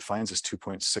t that it finds is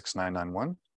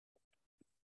 2.6991.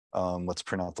 Let's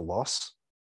print out the loss,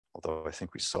 although I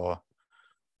think we saw,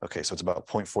 okay, so it's about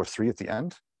 0.43 at the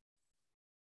end.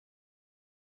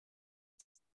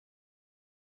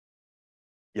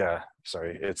 Yeah,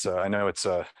 sorry, it's, I know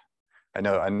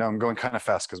I'm going kind of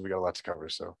fast because we got a lot to cover,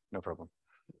 so no problem.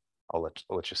 I'll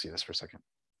let you see this for a second.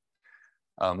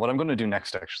 What I'm going to do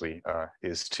next actually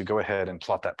is to go ahead and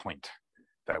plot that point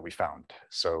that we found.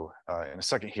 So in a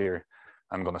second here,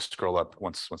 I'm going to scroll up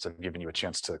once I've given you a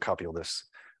chance to copy all this.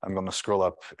 I'm going to scroll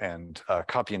up and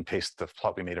copy and paste the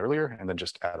plot we made earlier, and then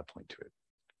just add a point to it.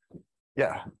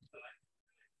 Yeah.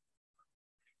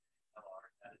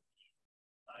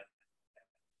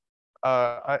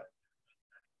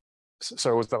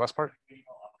 Sorry, what was that last part?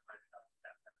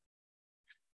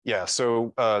 Yeah,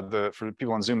 so for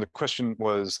people on Zoom, the question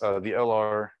was the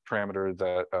LR parameter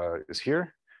that is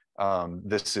here.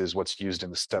 This is what's used in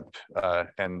the step,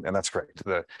 and that's correct.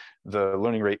 The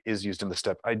learning rate is used in the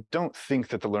step. I don't think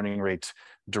that the learning rate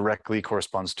directly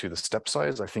corresponds to the step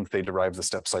size. I think they derive the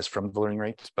step size from the learning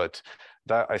rate, but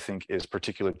that I think is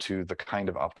particular to the kind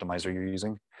of optimizer you're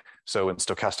using. So in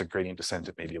stochastic gradient descent,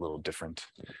 it may be a little different.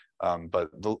 But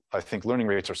I think learning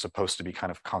rates are supposed to be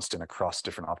kind of constant across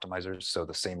different optimizers. So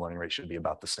the same learning rate should be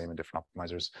about the same in different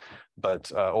optimizers.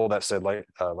 But all that said, like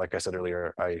I said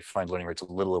earlier, I find learning rates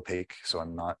a little opaque. So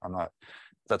I'm not,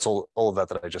 that's all of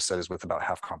that I just said is with about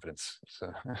half confidence.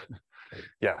 So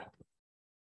yeah.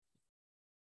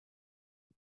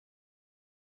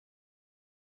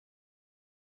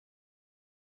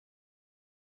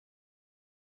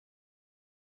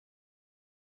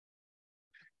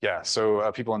 Yeah,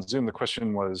 so people on Zoom, the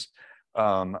question was,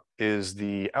 is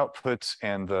the output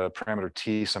and the parameter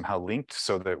t somehow linked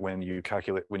so that when you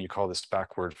call this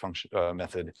backward function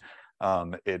method,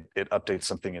 it updates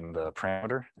something in the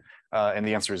parameter? And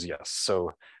the answer is yes.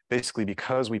 So basically,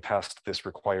 because we passed this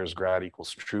requires grad equals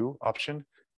true option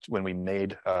when we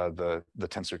made the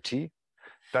tensor t,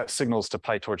 that signals to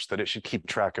PyTorch that it should keep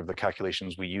track of the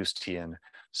calculations we use t in,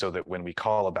 so that when we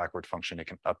call a backward function, it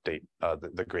can update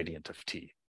the gradient of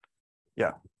t.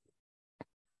 Yeah.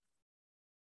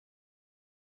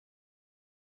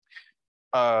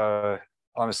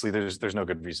 Honestly, there's no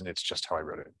good reason. It's just how I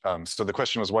wrote it. So the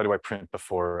question was, why do I print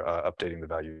before updating the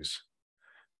values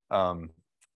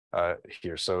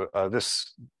here? So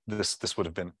this would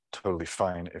have been totally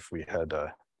fine if we had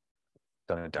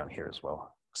done it down here as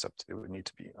well, except it would need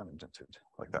to be unindented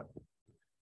like that.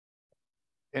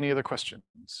 Any other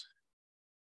questions?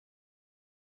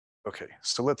 Okay,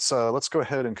 so let's go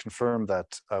ahead and confirm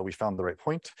that we found the right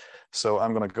point. So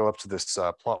I'm going to go up to this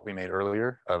plot we made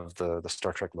earlier of the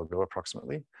Star Trek logo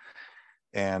approximately,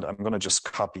 and I'm going to just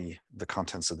copy the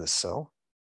contents of this cell.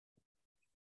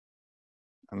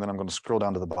 And then I'm going to scroll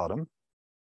down to the bottom.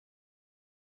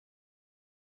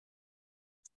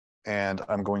 And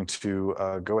I'm going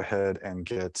to go ahead and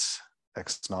get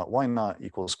x naught, y naught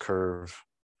equals curve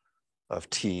of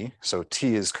t. So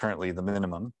t is currently the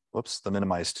minimum. Whoops, the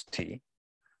minimized t.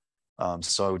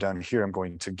 So down here, I'm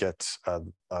going to get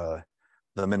the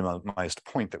minimized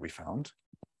point that we found.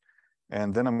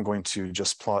 And then I'm going to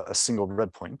just plot a single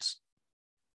red point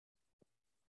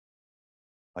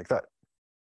like that.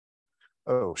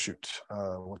 Oh, shoot,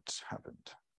 what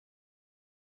happened?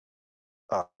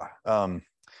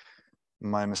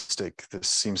 My mistake. This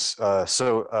seems, I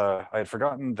had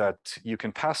forgotten that you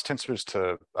can pass tensors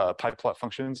to pyplot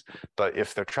functions, but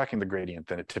if they're tracking the gradient,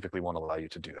 then it typically won't allow you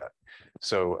to do that.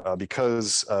 So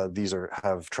because these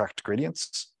have tracked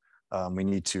gradients, we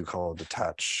need to call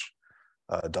detach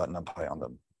 .numpy on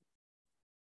them.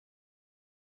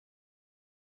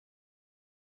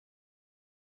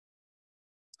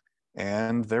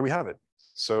 And there we have it.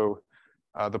 So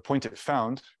the point it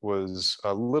found was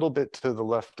a little bit to the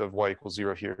left of y equals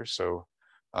 0 here. So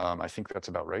I think that's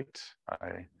about right.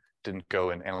 I didn't go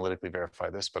and analytically verify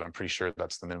this, but I'm pretty sure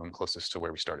that's the minimum closest to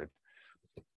where we started.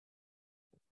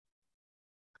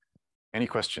 Any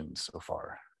questions so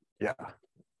far? Yeah.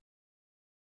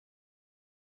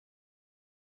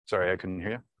 Sorry, I couldn't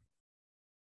hear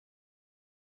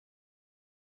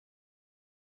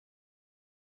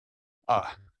you.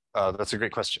 That's a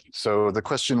great question. So the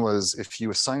question was, if you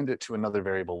assigned it to another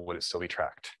variable, would it still be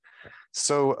tracked?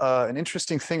 So an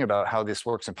interesting thing about how this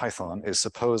works in Python is,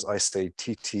 suppose I say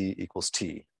tt equals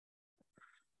t.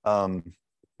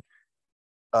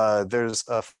 There's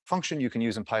a function you can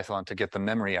use in Python to get the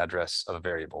memory address of a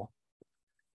variable.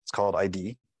 It's called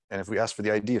id. And if we ask for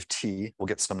the id of t, we'll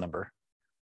get some number.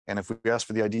 And if we ask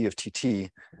for the id of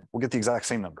tt, we'll get the exact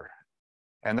same number.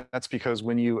 And that's because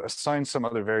when you assign some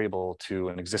other variable to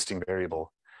an existing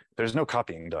variable, there's no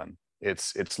copying done.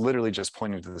 It's literally just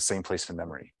pointing to the same place in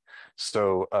memory.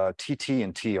 So tt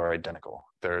and t are identical.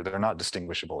 They're not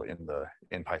distinguishable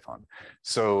in Python.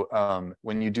 So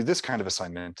when you do this kind of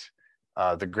assignment,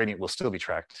 the gradient will still be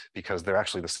tracked because they're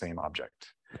actually the same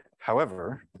object.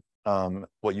 However,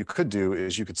 what you could do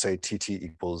is you could say tt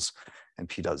equals and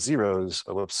p dot zeros,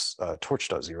 torch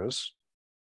dot zeros,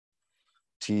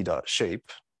 t dot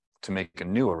shape to make a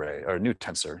new array or a new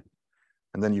tensor.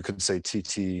 And then you could say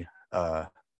tt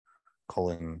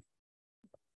colon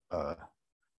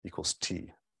equals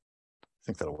t. I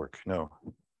think that'll work. No.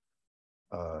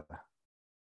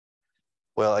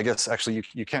 Well, I guess actually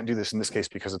you can't do this in this case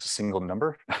because it's a single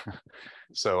number.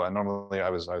 So normally I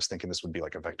was thinking this would be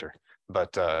like a vector,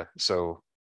 but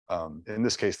in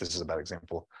this case this is a bad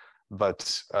example.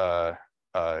 But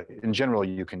in general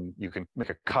you can make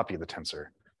a copy of the tensor.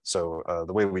 So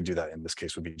the way we do that in this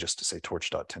case would be just to say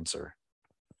torch.tensor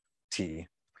t,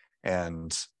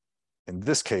 and in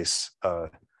this case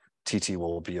tt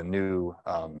will be a new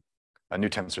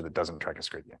tensor that doesn't track its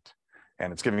gradient.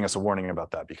 And it's giving us a warning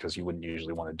about that because you wouldn't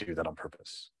usually want to do that on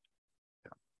purpose.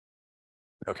 Yeah.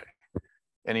 Okay.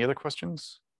 Any other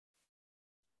questions?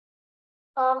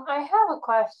 I have a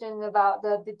question about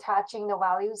the detaching the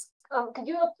values. Could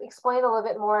you explain a little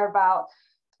bit more about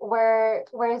where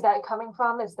is that coming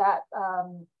from? Is that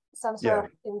some sort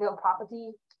of inbuilt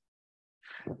property?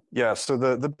 Yeah, so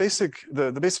the basic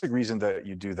reason that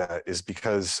you do that is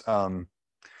because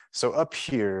so up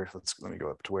here, let me go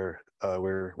up to where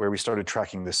we started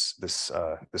tracking this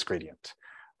gradient.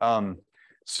 Because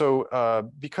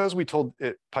we told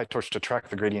PyTorch to track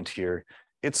the gradient here,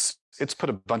 it's put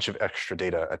a bunch of extra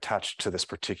data attached to this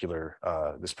particular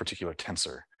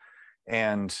tensor.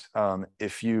 And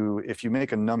if you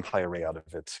make a NumPy array out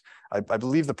of it, I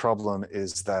believe the problem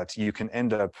is that you can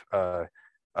end up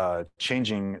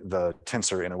changing the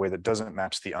tensor in a way that doesn't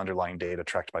match the underlying data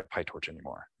tracked by PyTorch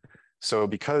anymore. So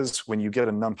because when you get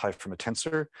a NumPy from a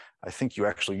tensor, I think you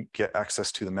actually get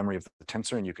access to the memory of the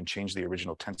tensor and you can change the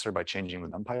original tensor by changing the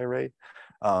NumPy array.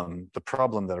 The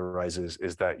problem that arises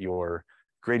is that your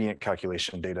gradient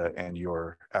calculation data and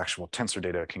your actual tensor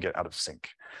data can get out of sync.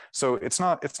 So it's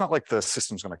not like the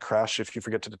system's going to crash if you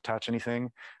forget to detach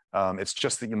anything. It's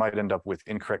just that you might end up with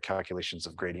incorrect calculations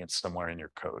of gradients somewhere in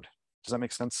your code. Does that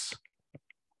make sense?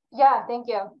 Yeah, thank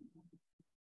you.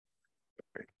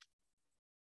 Great.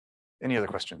 Any other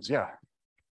questions? Yeah.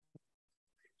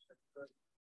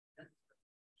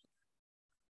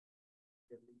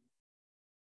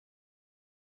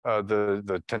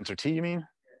 The tensor T, you mean?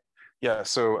 Yeah,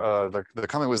 so the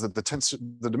comment was that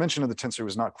the dimension of the tensor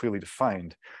was not clearly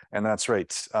defined, and that's right.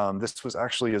 This was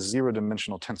actually a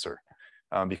zero-dimensional tensor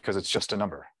because it's just a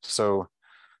number. So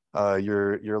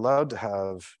you're allowed to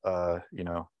have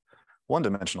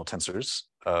one-dimensional tensors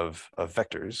of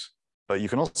vectors, but you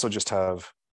can also just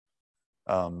have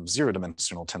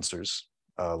zero-dimensional tensors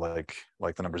like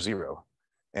the number 0.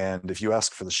 And if you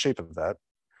ask for the shape of that,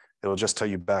 it'll just tell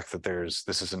you back that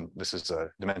this is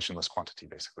a dimensionless quantity,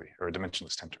 basically, or a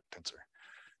dimensionless tensor.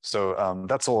 So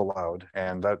that's all allowed,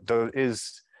 and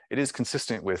it is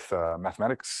consistent with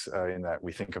mathematics in that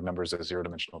we think of numbers as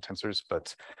zero-dimensional tensors,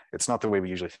 but it's not the way we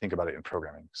usually think about it in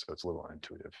programming, so it's a little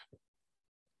unintuitive.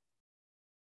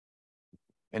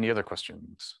 Any other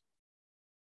questions?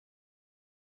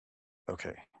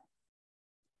 Okay.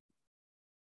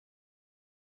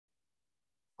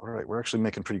 All right, we're actually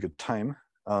making pretty good time.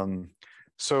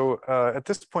 So at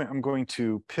this point, I'm going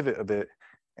to pivot a bit,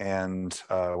 and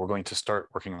we're going to start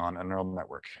working on a neural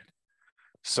network.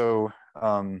 So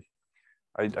I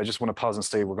just want to pause and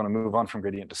say we're going to move on from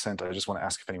gradient descent. I just want to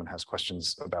ask if anyone has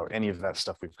questions about any of that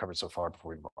stuff we've covered so far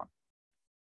before we move on.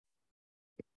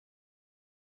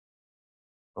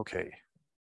 Okay.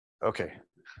 Okay.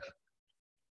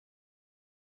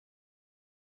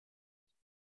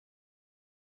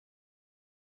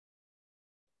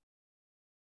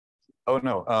 Oh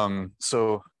no.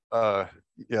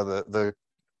 Yeah,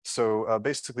 so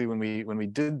basically when we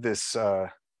did this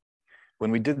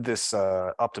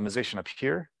optimization up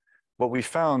here, what we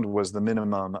found was the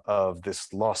minimum of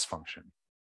this loss function.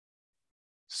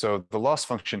 So the loss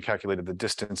function calculated the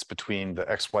distance between the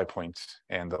XY point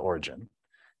and the origin.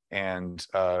 And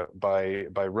by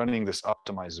running this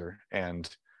optimizer and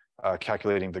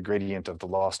calculating the gradient of the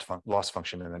loss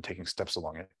function and then taking steps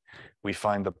along it, we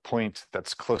find the point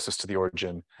that's closest to the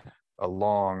origin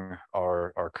along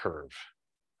our curve.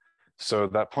 So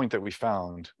that point that we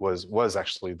found was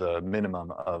actually the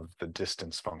minimum of the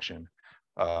distance function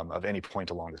of any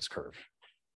point along this curve.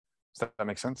 Does that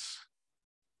make sense?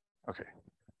 Okay,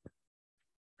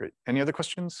 great. Any other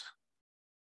questions?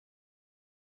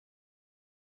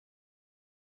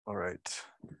 All right.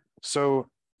 So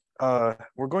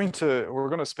we're going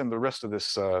to spend the rest of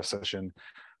this session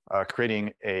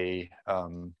creating a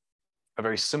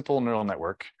very simple neural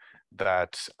network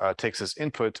that takes as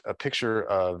input a picture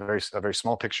of a very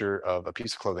small picture of a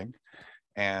piece of clothing,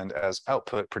 and as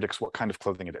output predicts what kind of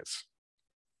clothing it is.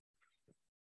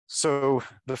 So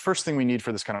the first thing we need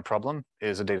for this kind of problem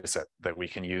is a data set that we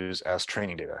can use as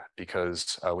training data,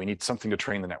 because we need something to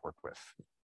train the network with.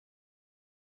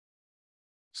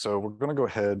 So we're going to go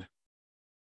ahead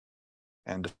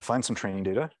and define some training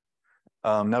data.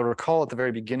 Now recall at the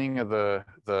very beginning of the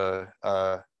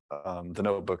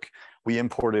notebook, we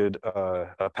imported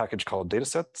a package called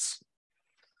datasets,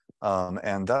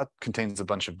 and that contains a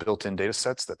bunch of built-in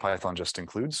datasets that Python just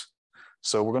includes.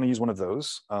 So we're going to use one of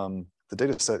those. The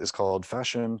dataset is called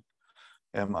fashion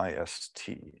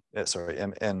MNIST.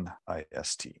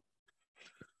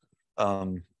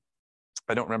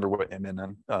 I don't remember what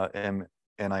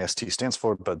MNIST stands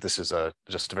for, but this is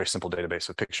just a very simple database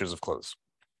of pictures of clothes.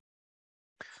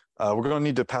 We're going to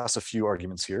need to pass a few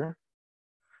arguments here.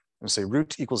 I'm going to say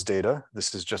root equals data.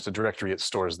 This is just a directory it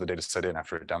stores the data set in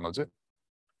after it downloads it.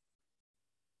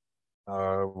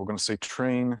 we're going to say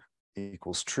train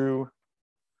equals true.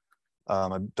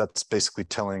 That's basically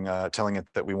telling it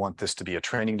that we want this to be a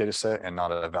training data set and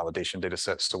not a validation data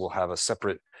set. So we'll have a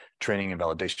separate training and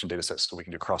validation data set so we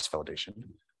can do cross-validation.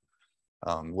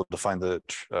 We'll define the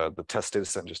test data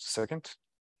set in just a second.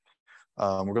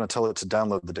 We're going to tell it to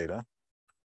download the data.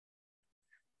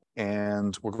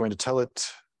 And we're going to tell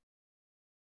it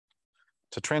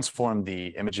to transform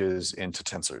the images into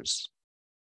tensors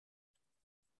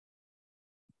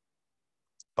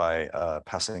by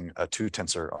passing a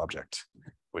two-tensor object,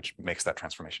 which makes that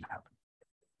transformation happen.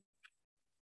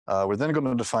 We're then going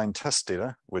to define test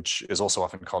data, which is also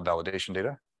often called validation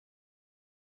data.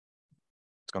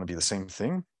 It's going to be the same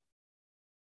thing.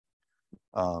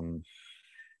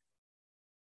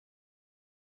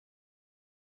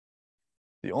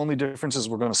 The only difference is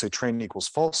we're going to say train equals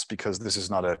false because this is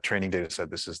not a training data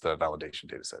set. This is the validation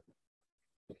data set.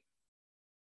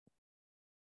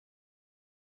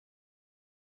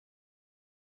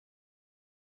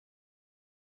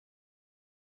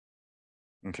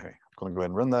 Okay, I'm going to go ahead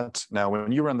and run that. Now,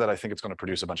 when you run that, I think it's going to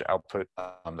produce a bunch of output.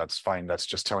 That's fine. That's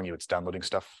just telling you it's downloading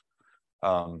stuff.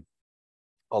 I'll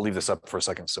leave this up for a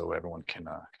second so everyone can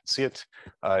see it.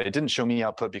 It didn't show me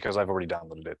output because I've already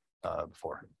downloaded it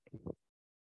before.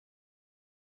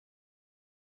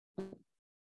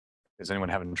 Is anyone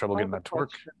having trouble getting that to work?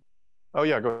 Oh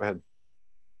yeah, go ahead.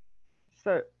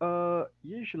 So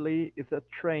usually if the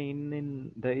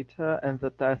training data and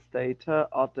the test data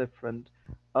are different,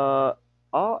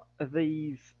 are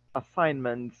these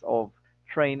assignments of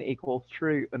train equals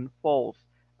true and false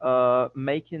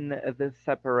making this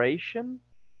separation?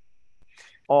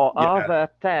 Or are there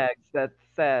tags that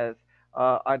says,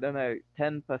 I don't know,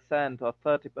 10% or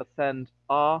 30%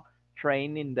 are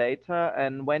training data,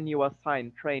 and when you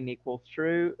assign train equals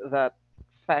true, that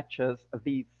fetches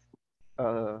these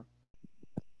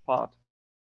part?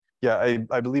 Yeah,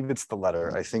 I believe it's the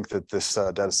latter. I think that this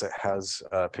data set has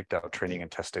picked out training and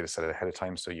test data set ahead of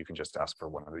time, so you can just ask for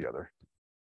one or the other.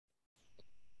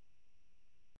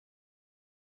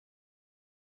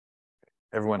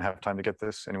 Everyone have time to get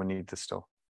this? Anyone need this still?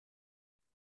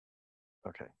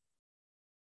 Okay.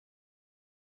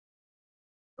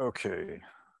 Okay.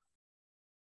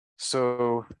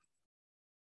 So,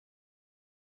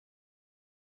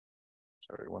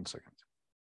 sorry, 1 second.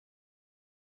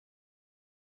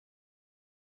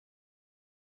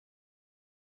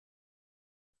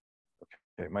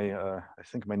 Okay, I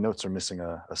think my notes are missing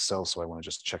a cell, so I want to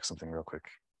just check something real quick.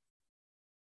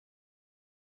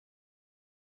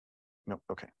 Nope,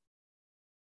 okay.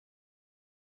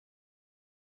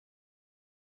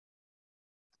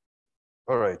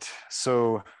 All right,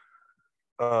 so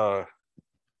we're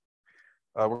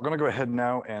going to go ahead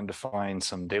now and define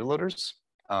some data loaders.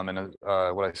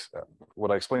 What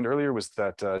I explained earlier was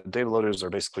that data loaders are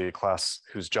basically a class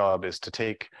whose job is to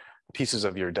take pieces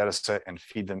of your data set and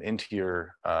feed them into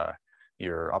your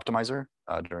optimizer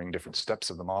during different steps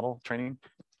of the model training.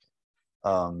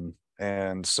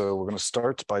 And so we're going to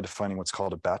start by defining what's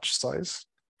called a batch size.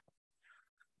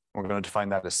 We're going to define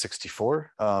that as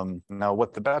 64. Now,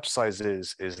 what the batch size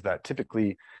is that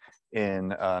typically in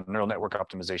neural network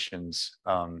optimizations,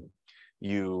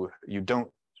 you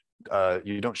don't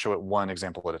show it one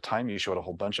example at a time. You show it a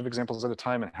whole bunch of examples at a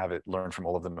time and have it learn from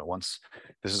all of them at once.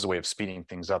 This is a way of speeding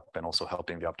things up and also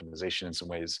helping the optimization in some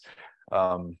ways.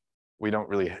 We don't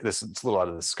really, it's a little out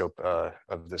of the scope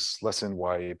of this lesson,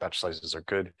 why batch sizes are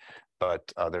good,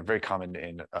 but they're very common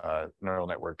in neural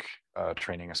network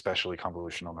training, especially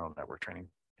convolutional neural network training.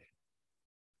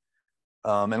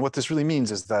 And what this really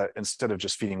means is that instead of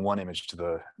just feeding one image to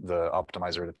the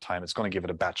optimizer at a time, it's going to give it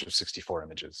a batch of 64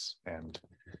 images. And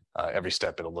every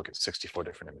step, it'll look at 64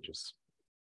 different images.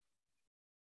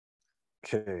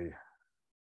 Okay,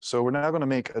 so we're now going to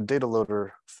make a data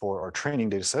loader for our training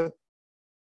data set.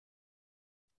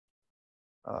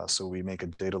 So we make a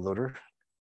data loader,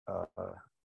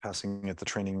 passing it the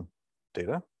training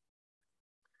data.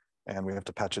 And we have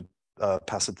to pass it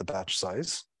the batch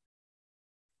size.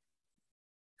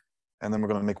 And then we're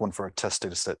going to make one for our test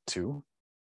data set too.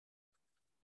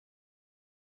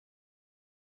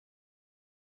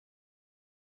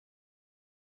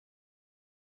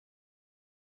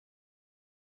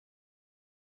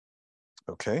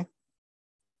 Okay.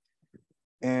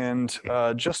 And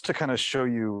just to kind of show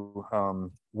you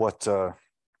what the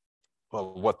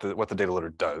data loader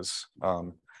does,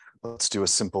 let's do a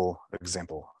simple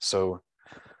example. So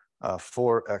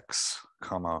for x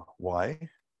comma y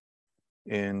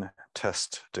in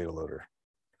test data loader.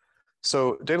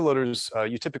 So data loaders,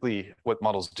 you typically, what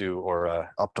models do or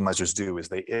optimizers do is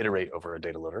they iterate over a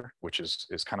data loader, which is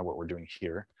kind of what we're doing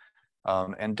here.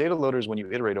 And data loaders, when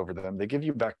you iterate over them, they give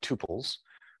you back tuples,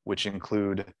 which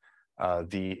include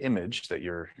the image that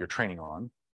you're training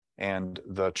on and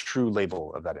the true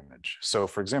label of that image. So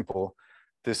for example,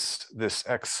 this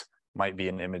X might be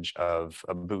an image of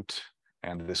a boot,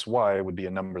 and this Y would be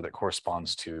a number that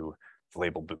corresponds to the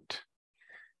label boot.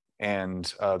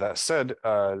 And that said,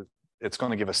 it's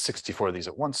going to give us 64 of these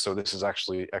at once. So this is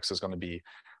actually, X is going to be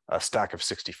a stack of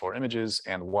 64 images,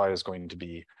 and Y is going to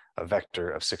be a vector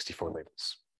of 64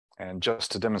 labels. And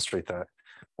just to demonstrate that,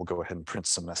 we'll go ahead and print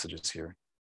some messages here.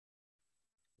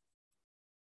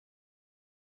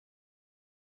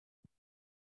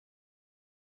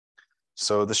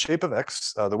 So the shape of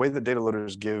X, the way that data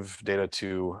loaders give data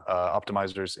to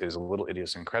optimizers is a little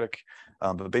idiosyncratic,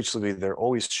 but basically they're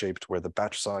always shaped where the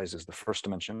batch size is the first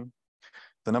dimension,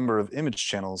 the number of image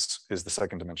channels is the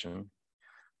second dimension,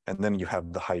 and then you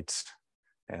have the height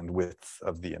and width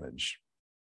of the image.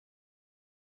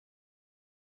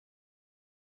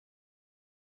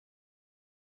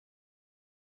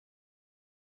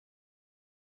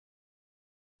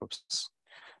 Oops.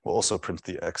 We'll also print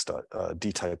the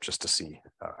x.d type just to see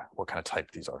what kind of type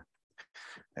these are.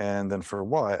 And then for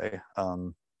y,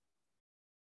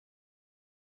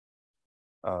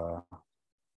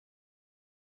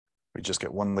 we just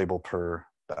get one label per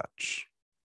batch.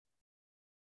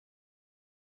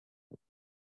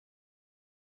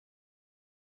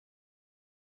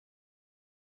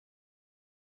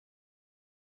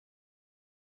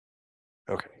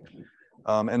 Okay.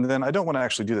 And then I don't want to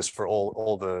actually do this for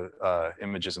all the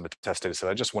images in the test data set.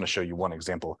 I just want to show you one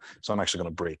example. So I'm actually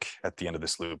going to break at the end of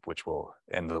this loop, which will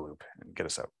end the loop and get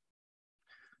us out.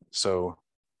 So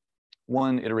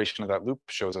one iteration of that loop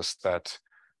shows us that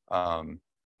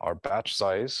our batch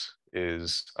size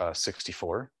is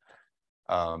 64.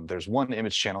 There's one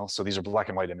image channel. So these are black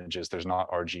and white images. There's not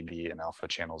RGB and alpha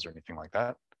channels or anything like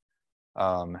that.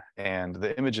 And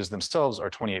the images themselves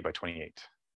are 28 by 28.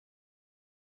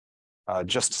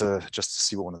 Just to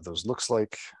see what one of those looks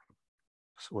like.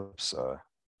 So, whoops.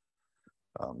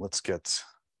 Let's get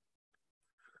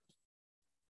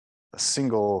a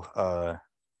single.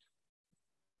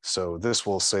 So this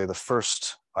will say the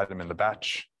first item in the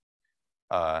batch,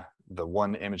 the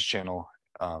one image channel,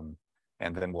 and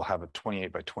then we'll have a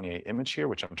 28 by 28 image here,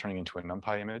 which I'm turning into a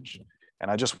NumPy image. And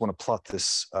I just want to plot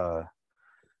this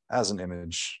as an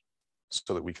image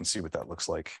so that we can see what that looks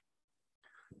like.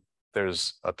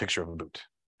 There's a picture of a boot.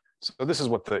 So this is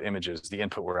what the images, the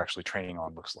input we're actually training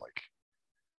on looks like.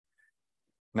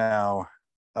 Now,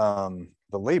 the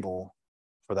label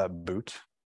for that boot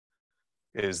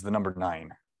is the number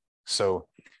 9. So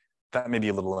that may be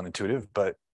a little unintuitive,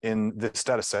 but in this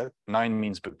data set, 9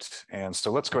 means boot. And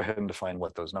so let's go ahead and define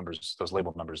what those numbers, those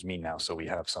label numbers mean now, so we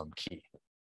have some key.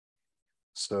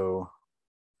 So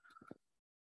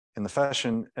in the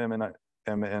fashion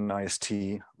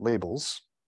MNIST labels,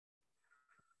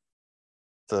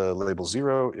 the label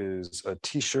 0 is a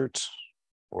t-shirt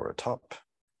or a top.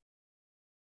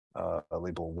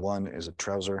 Label 1 is a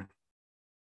trouser.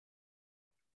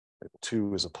 Label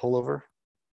 2 is a pullover,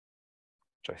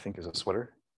 which I think is a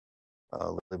sweater.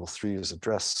 Label 3 is a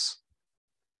dress.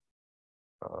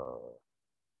 Label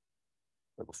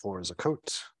 4 is a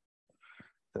coat.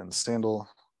 Then sandal.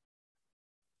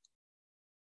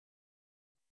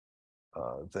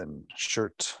 Then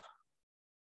shirt.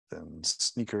 Then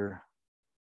sneaker.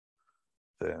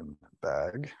 Then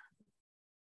bag,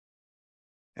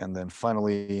 and then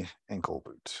finally ankle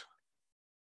boot.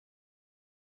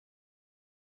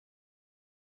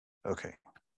 Okay,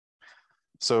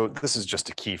 so this is just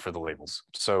a key for the labels.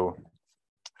 So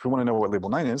if we want to know what label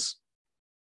 9 is,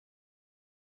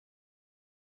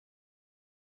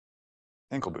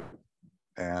 ankle boot.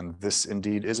 And this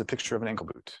indeed is a picture of an ankle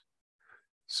boot.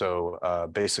 So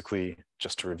basically,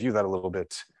 just to review that a little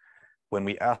bit, when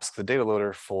we ask the data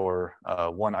loader for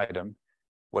one item,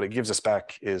 what it gives us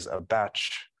back is a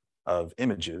batch of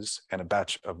images and a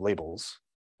batch of labels,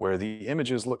 where the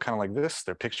images look kind of like this.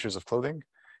 They're pictures of clothing,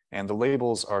 and the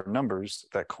labels are numbers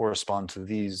that correspond to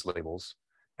these labels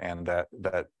and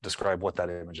that describe what that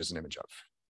image is an image of.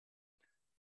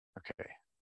 Okay.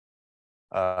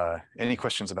 Any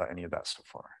questions about any of that so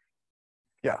far?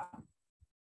 Yeah.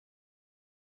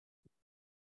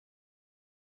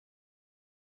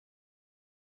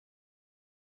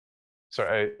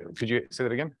 Sorry, could you say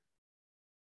that again?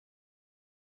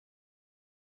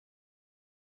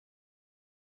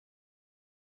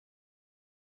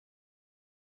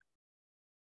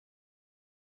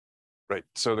 Right.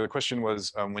 So the question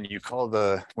was, when you call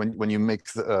when you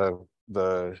make the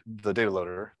data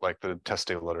loader, like the test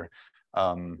data loader,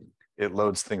 it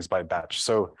loads things by batch.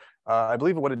 So I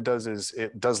believe what it does is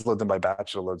it does load them by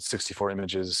batch. It'll load 64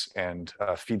 images and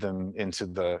feed them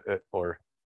into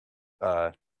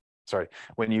sorry,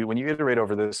 when you iterate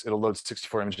over this, it'll load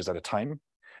 64 images at a time.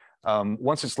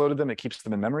 Once it's loaded them, it keeps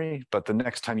them in memory, but the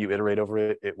next time you iterate over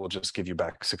it, it will just give you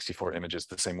back 64 images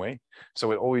the same way.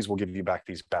 So it always will give you back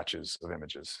these batches of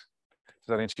images.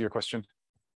 Does that answer your question?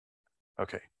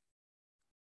 Okay.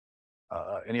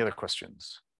 Any other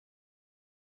questions?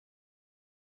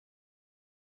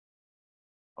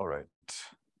 All right.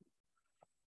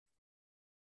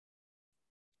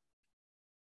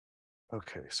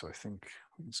 Okay, so I think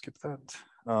we can skip that.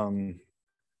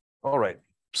 All right,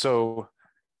 so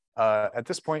at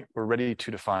this point, we're ready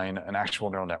to define an actual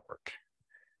neural network.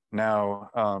 Now,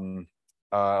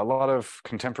 a lot of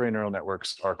contemporary neural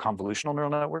networks are convolutional neural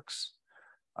networks.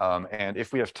 And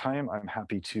if we have time, I'm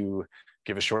happy to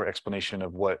give a short explanation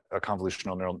of what a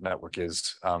convolutional neural network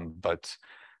is. But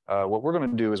what we're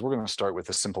going to do is we're going to start with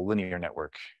a simple linear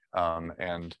network.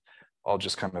 And I'll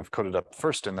just kind of code it up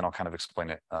first, and then I'll kind of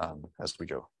explain it as we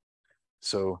go.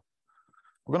 So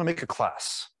we're going to make a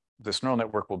class. This neural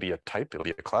network will be a type. It'll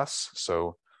be a class.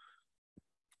 So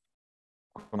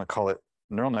I'm going to call it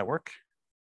neural network.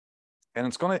 And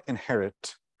it's going to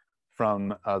inherit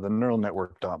from the neural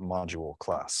network.module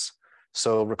class.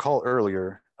 So recall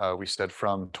earlier, we said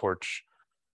from torch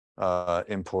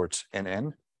import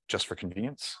nn, just for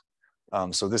convenience.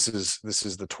 So this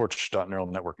is the torch.neural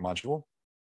network module.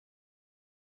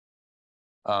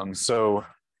 So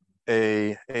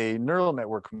a neural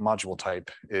network module type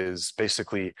is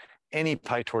basically any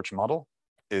PyTorch model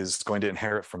is going to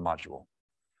inherit from module.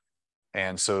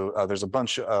 And so there's a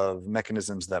bunch of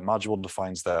mechanisms that module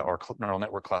defines that our neural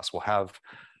network class will have.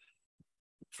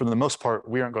 For the most part,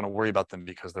 we aren't going to worry about them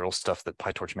because they're all stuff that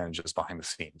PyTorch manages behind the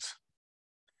scenes.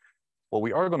 What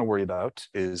we are going to worry about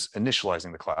is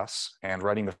initializing the class and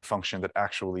writing the function that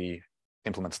actually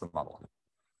implements the model.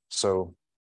 So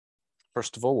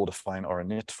first of all, we'll define our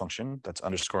init function. That's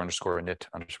underscore underscore init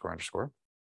underscore underscore.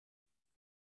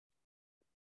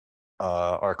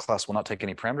 Our class will not take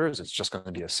any parameters. It's just going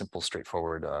to be a simple,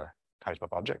 straightforward type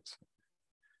of object.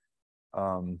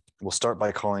 We'll start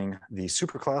by calling the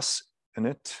superclass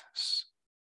init.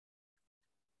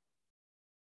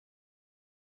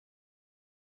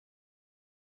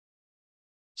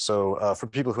 So for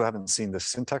people who haven't seen this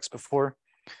syntax before,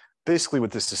 basically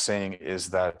what this is saying is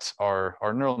that our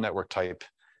neural network type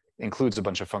includes a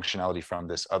bunch of functionality from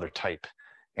this other type.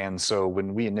 And so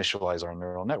when we initialize our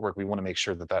neural network, we want to make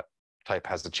sure that that type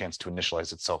has the chance to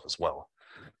initialize itself as well.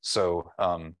 So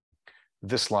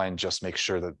this line just makes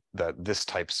sure that this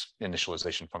type's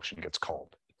initialization function gets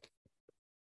called.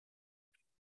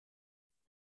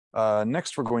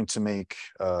 Next, we're going to make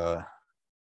a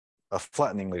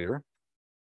flattening layer.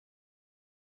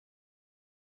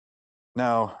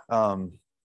 Now,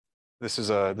 this is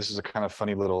a kind of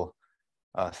funny little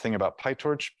thing about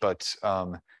PyTorch, but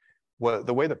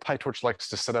the way that PyTorch likes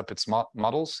to set up its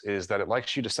models is that it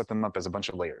likes you to set them up as a bunch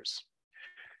of layers.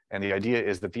 And the idea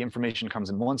is that the information comes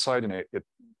in one side and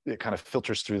it kind of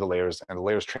filters through the layers, and the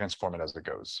layers transform it as it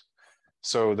goes.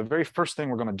 So the very first thing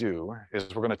we're going to do is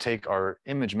we're going to take our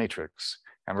image matrix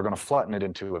and we're going to flatten it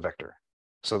into a vector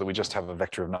so that we just have a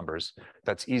vector of numbers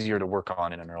that's easier to work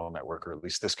on in a neural network, or at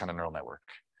least this kind of neural network.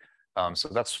 So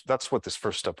that's what this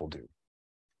first step will do.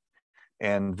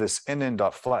 And this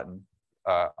nn.flatten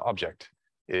object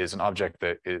is an object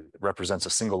that it represents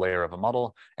a single layer of a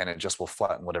model, and it just will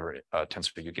flatten whatever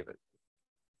tensor you give it.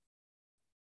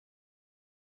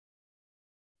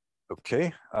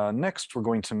 Okay, next we're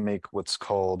going to make what's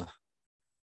called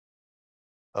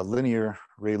a linear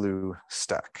ReLU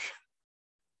stack.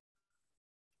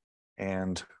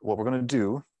 And what we're going to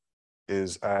do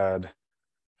is add,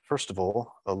 first of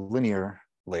all, a linear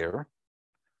layer.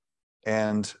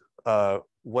 And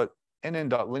what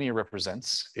nn.linear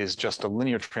represents is just a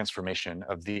linear transformation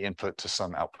of the input to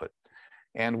some output.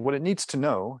 And what it needs to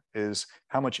know is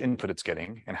how much input it's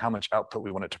getting and how much output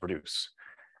we want it to produce.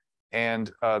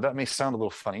 And that may sound a little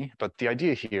funny, but the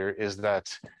idea here is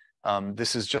that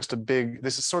this is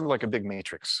sort of like a big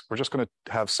matrix. We're just going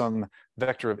to have some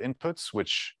vector of inputs,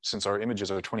 which, since our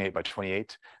images are 28 by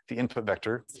 28, the input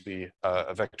vector will be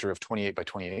a vector of 28 by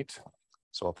 28.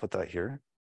 So I'll put that here.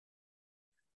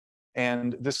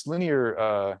 And this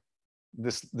linear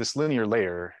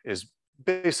layer is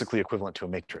basically equivalent to a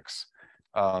matrix.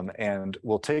 And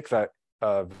we'll take that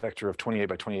vector of 28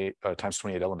 by 28 times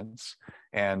 28 elements,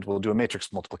 and we'll do a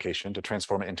matrix multiplication to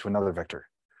transform it into another vector.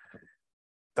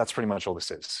 That's pretty much all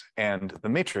this is. And the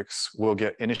matrix will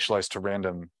get initialized to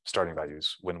random starting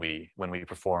values when we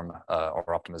perform our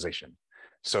optimization.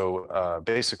 So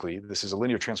basically, this is a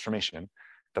linear transformation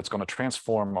that's going to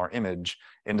transform our image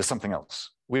into something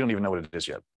else. We don't even know what it is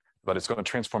yet, but it's going to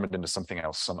transform it into something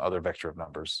else, some other vector of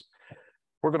numbers.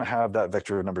 We're going to have that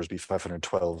vector of numbers be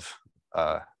 512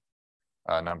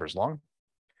 numbers long.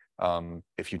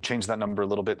 If you change that number a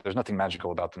little bit, there's nothing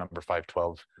magical about the number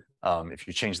 512. If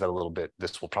you change that a little bit,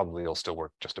 this will probably still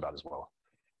work just about as well.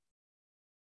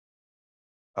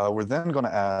 We're then going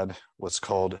to add what's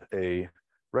called a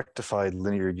rectified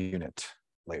linear unit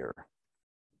layer.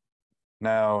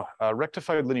 Now,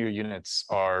 rectified linear units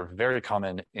are very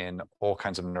common in all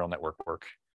kinds of neural network work,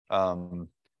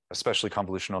 especially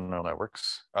convolutional neural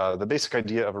networks. The basic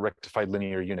idea of a rectified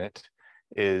linear unit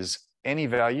is any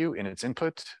value in its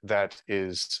input that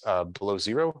is below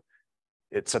 0,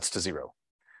 it sets to 0.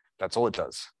 That's all it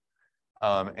does.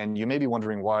 And you may be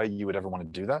wondering why you would ever want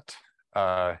to do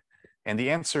that. And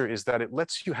the answer is that it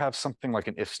lets you have something like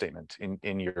an if statement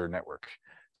in your network.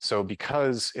 So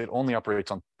because it only operates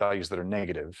on values that are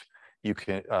negative, you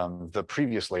can the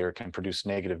previous layer can produce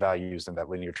negative values in that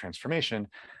linear transformation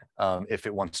if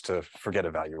it wants to forget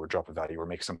a value or drop a value or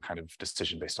make some kind of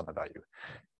decision based on the value.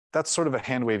 That's sort of a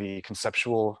hand-wavy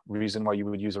conceptual reason why you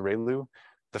would use a ReLU.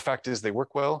 The fact is they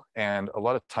work well, and a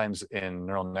lot of times in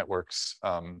neural networks,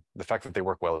 the fact that they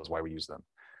work well is why we use them.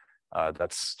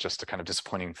 That's just a kind of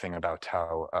disappointing thing about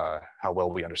how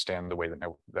well we understand the way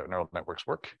that neural networks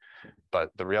work.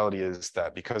 But the reality is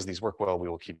that because these work well, we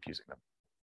will keep using them.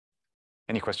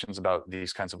 Any questions about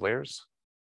these kinds of layers?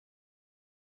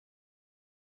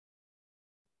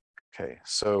 Okay,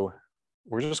 so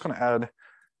we're just going to add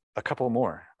a couple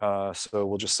more. So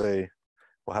we'll just say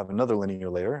we'll have another linear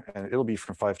layer, and it'll be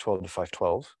from 512 to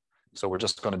 512. So we're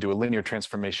just going to do a linear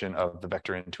transformation of the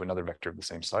vector into another vector of the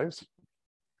same size.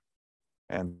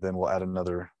 And then we'll add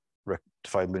another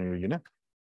rectified linear unit.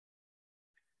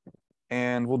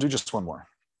 And we'll do just one more.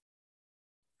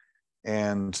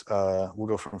 And we'll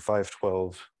go from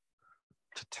 512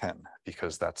 to 10,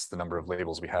 because that's the number of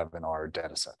labels we have in our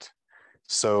data set.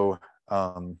 So,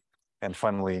 and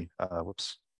finally,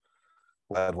 whoops,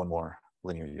 we'll add one more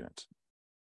linear unit.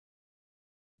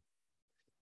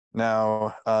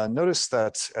 Now, notice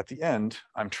that at the end,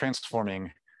 I'm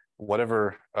transforming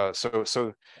whatever,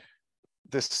 so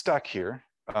this stack here,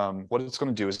 what it's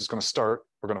going to do is it's going to start,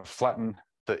 we're going to flatten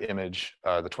the image,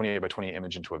 the 28 by 28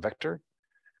 image into a vector.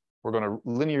 We're going to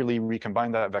linearly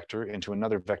recombine that vector into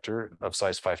another vector of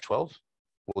size 512.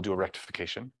 We'll do a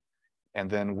rectification. And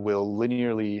then we'll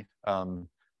linearly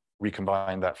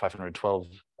recombine that 512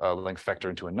 length vector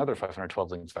into another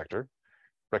 512 length vector,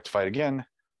 rectify it again,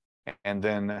 and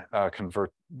then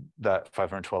convert that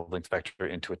 512 length vector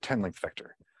into a 10 length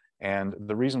vector. And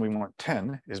the reason we want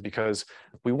 10 is because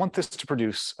we want this to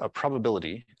produce a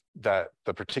probability that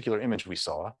the particular image we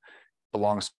saw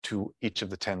belongs to each of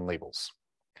the 10 labels.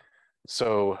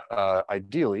 So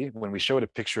ideally, when we showed a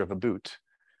picture of a boot,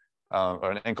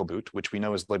 or an ankle boot, which we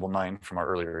know is label 9 from our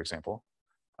earlier example,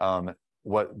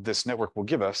 what this network will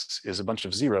give us is a bunch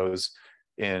of zeros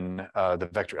in the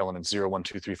vector elements 0, 1,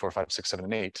 2, 3, 4, 5, 6, 7,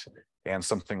 and 8, and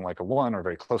something like a 1 or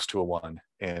very close to a 1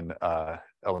 in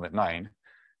element 9,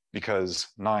 because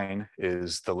 9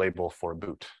 is the label for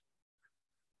boot.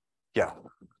 Yeah.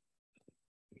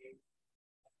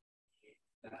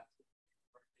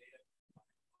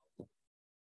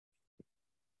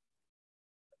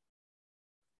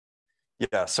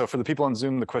 Yeah, so for the people on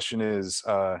Zoom, the question is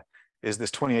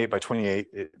this 28 by 28,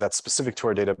 that's specific to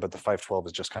our data, but the 512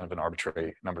 is just kind of an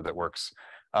arbitrary number that works.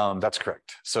 That's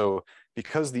correct. So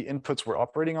because the inputs we're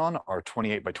operating on are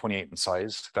 28 by 28 in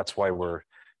size, that's why we're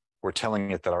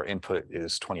telling it that our input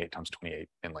is 28 times 28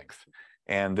 in length.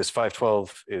 And this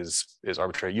 512 is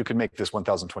arbitrary. You could make this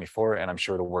 1024, and I'm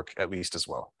sure it'll work at least as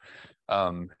well.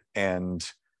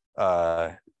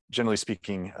 Generally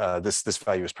speaking, this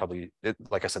value is probably,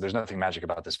 like I said, there's nothing magic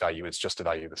about this value. It's just a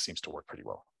value that seems to work pretty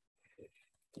well.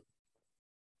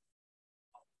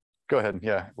 Go ahead.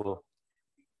 Yeah. We'll...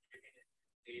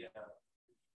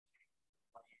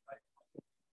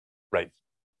 Right.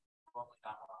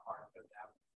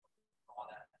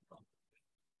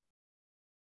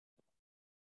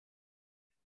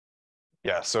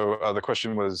 Yeah, so the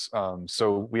question was,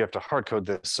 so we have to hard code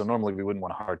this. So normally we wouldn't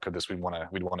want to hard code this. We'd want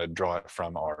to draw it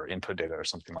from our input data or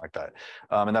something like that.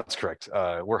 And that's correct.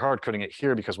 We're hard coding it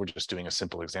here because we're just doing a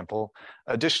simple example.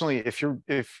 Additionally, if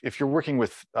you're working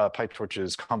with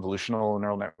PyTorch's convolutional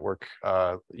neural network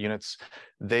units,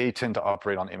 they tend to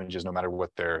operate on images no matter what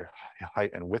their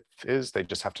height and width is. They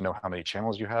just have to know how many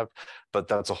channels you have. But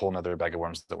that's a whole nother bag of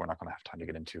worms that we're not going to have time to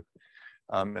get into.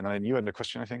 And then you had a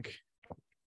question, I think.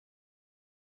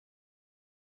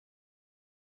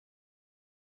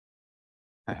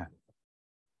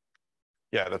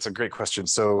 Yeah, that's a great question.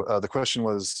 So the question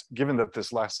was, given that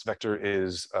this last vector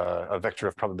is a vector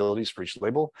of probabilities for each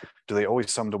label, do they always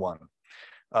sum to 1?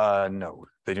 No,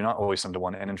 they do not always sum to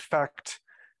 1. And in fact,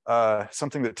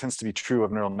 something that tends to be true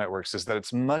of neural networks is that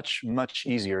it's much, much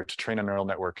easier to train a neural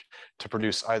network to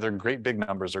produce either great big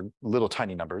numbers or little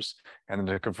tiny numbers, and then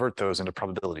to convert those into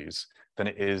probabilities than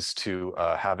it is to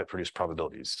have it produce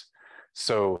probabilities.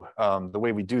 So the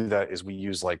way we do that is we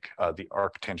use like the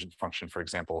arctangent function, for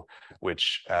example,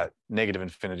 which at negative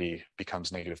infinity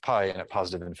becomes negative pi, and at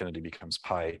positive infinity becomes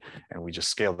pi. And we just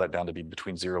scale that down to be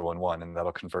between 0 and 1, and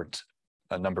that'll convert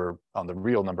a number on the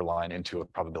real number line into a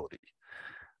probability.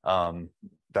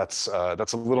 That's a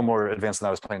little more advanced than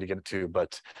I was planning to get into,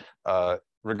 but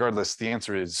regardless, the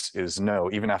answer is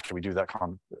no. Even after we do that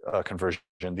conversion,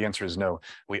 the answer is no.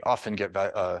 We often get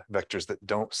vectors that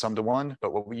don't sum to 1,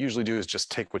 but what we usually do is just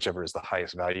take whichever is the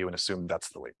highest value and assume that's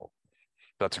the label.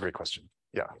 That's a great question.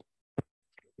 Yeah.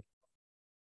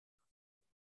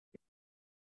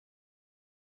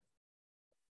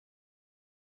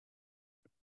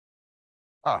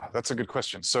 That's a good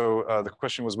question. So the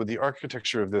question was, would the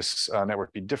architecture of this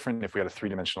network be different if we had a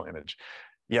 3-dimensional image?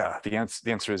 Yeah, the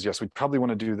answer is yes. We'd probably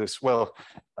want to do this. Well,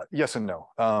 yes and no.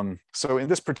 So in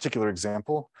this particular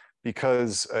example,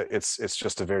 because it's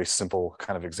just a very simple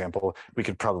kind of example, we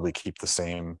could probably keep the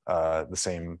same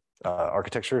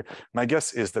architecture. My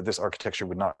guess is that this architecture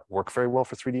would not work very well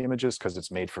for 3D images because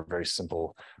it's made for very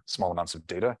simple, small amounts of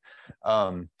data.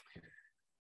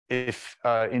 If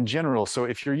in general, so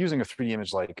if you're using a 3D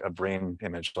image like a brain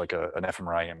image, like an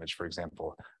fMRI image, for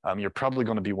example, you're probably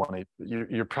going to want to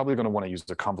use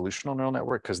a convolutional neural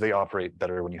network because they operate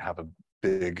better when you have a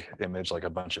big image, like a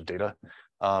bunch of data.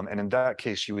 And in that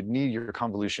case, you would need your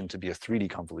convolution to be a 3D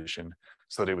convolution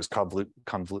so that it was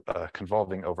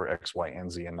convolving over X, Y, and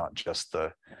Z, and not just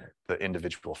the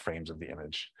individual frames of the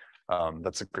image.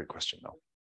 That's a great question, though.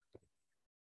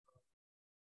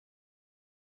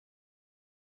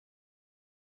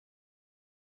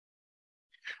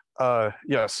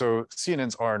 Yeah, so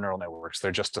CNNs are neural networks.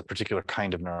 They're just a particular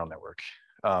kind of neural network.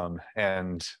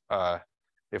 And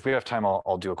if we have time,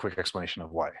 I'll do a quick explanation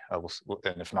of why.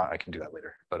 And if not, I can do that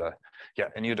later. But yeah,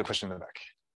 and you had a question in the back.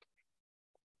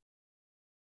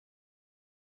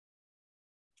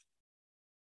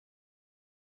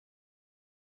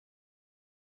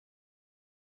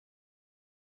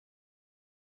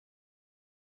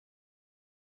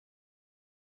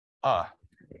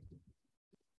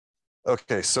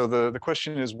 Okay, so the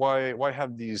question is why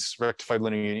have these rectified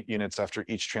linear units after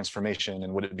each transformation,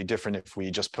 and would it be different if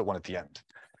we just put one at the end?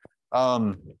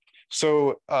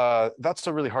 So that's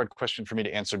a really hard question for me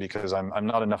to answer because I'm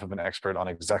not enough of an expert on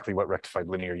exactly what rectified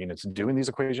linear units do in these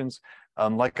equations.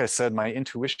 Like I said, my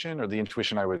intuition, or the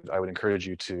intuition I would encourage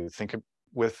you to think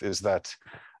with, is that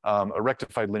a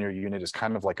rectified linear unit is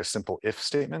kind of like a simple if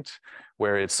statement,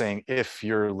 where it's saying if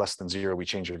you're less than 0, we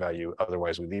change your value,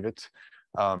 otherwise we leave it.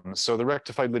 So the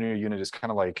rectified linear unit is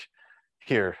kind of like,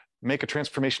 here, make a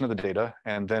transformation of the data,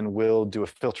 and then we'll do a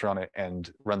filter on it and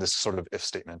run this sort of if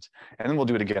statement. And then we'll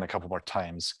do it again a couple more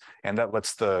times. And that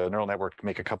lets the neural network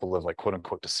make a couple of like quote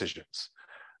unquote decisions.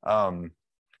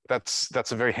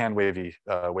 That's a very hand wavy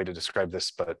way to describe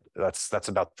this, but that's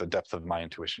about the depth of my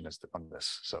intuition on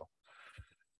this. So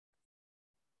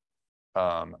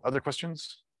other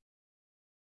questions?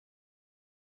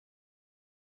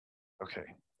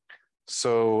 Okay.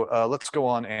 So let's go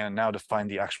on and now define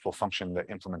the actual function that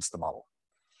implements the model.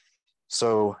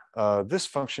 So this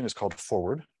function is called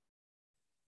forward,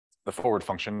 the forward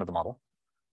function of the model.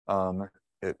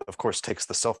 It, of course, takes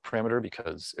the self parameter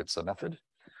because it's a method.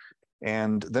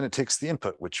 And then it takes the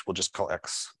input, which we'll just call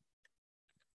x.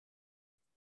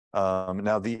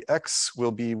 Now the x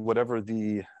will be whatever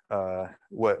the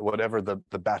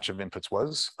batch of inputs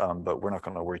was, but we're not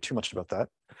going to worry too much about that.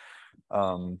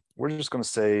 We're just going to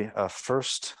say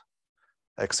first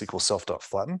x equals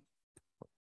self.flatten.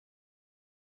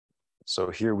 So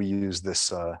here we use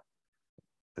this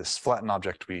this flatten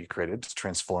object we created to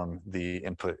transform the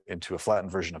input into a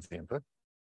flattened version of the input.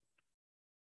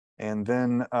 And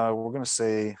then we're going to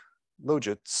say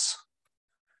logits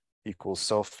equals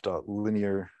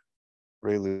self.linear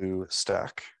ReLU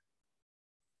stack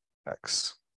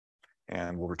x,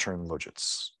 and we'll return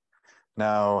logits.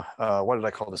 Now, why did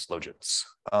I call this logits?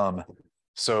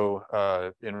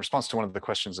 So in response to one of the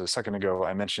questions a second ago,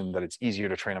 I mentioned that it's easier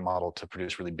to train a model to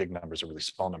produce really big numbers or really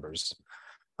small numbers.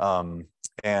 Here,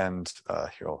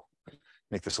 I'll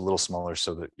make this a little smaller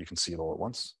so that you can see it all at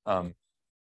once.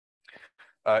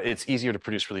 It's easier to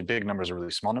produce really big numbers or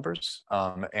really small numbers.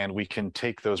 And we can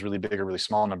take those really big or really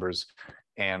small numbers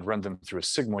and run them through a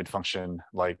sigmoid function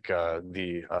like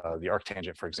the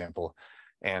arctangent, for example,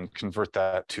 and convert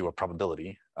that to a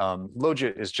probability.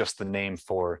 Logit is just the name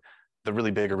for the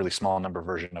really big or really small number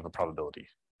version of a probability.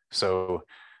 So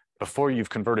before you've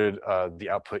converted the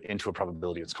output into a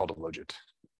probability, it's called a logit.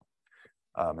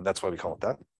 And that's why we call it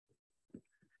that.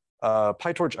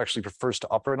 PyTorch actually prefers to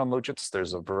operate on logits.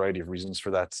 There's a variety of reasons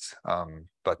for that,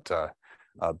 but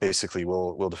basically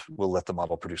we'll let the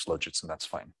model produce logits, and that's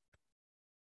fine.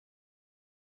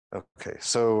 Okay,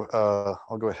 so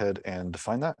I'll go ahead and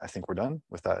define that. I think we're done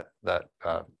with that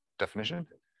definition.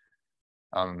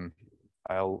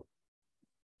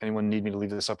 Anyone need me to leave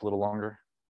this up a little longer?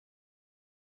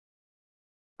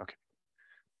 Okay.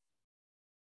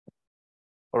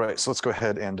 All right, so let's go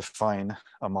ahead and define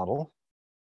a model.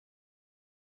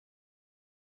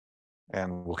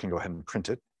 And we can go ahead and print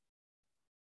it.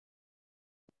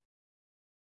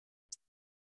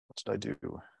 What did I do?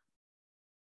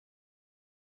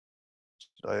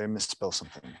 Did I misspell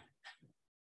something?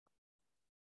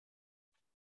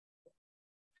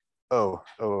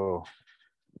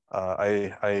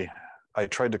 I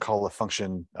tried to call a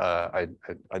function. I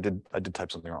did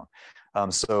type something wrong.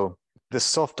 So this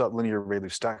self.linear ReLU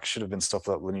stack should have been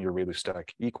self.linear ReLU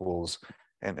stack equals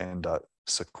and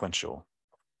sequential.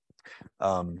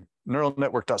 Neural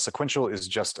network.sequential is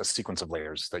just a sequence of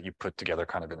layers that you put together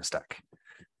kind of in a stack.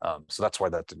 So that's why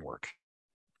that didn't work.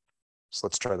 So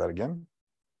let's try that again.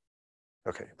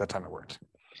 Okay, that time it worked.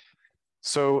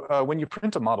 So when you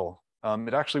print a model,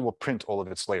 it actually will print all of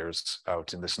its layers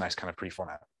out in this nice kind of pretty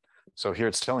format. So here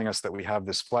it's telling us that we have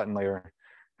this flattened layer,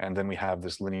 and then we have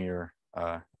this linear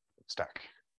stack.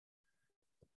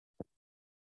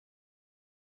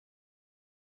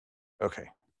 Okay.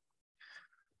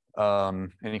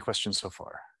 Any questions so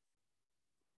far?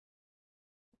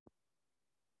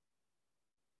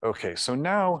 Okay, so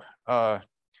now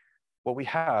what we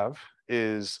have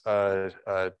is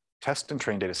a test and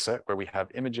train data set where we have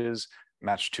images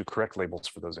matched to correct labels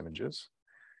for those images.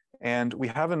 And we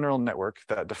have a neural network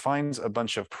that defines a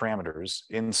bunch of parameters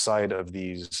inside of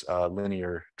these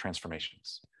linear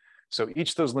transformations. So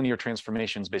each of those linear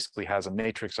transformations basically has a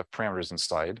matrix of parameters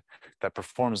inside that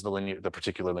performs the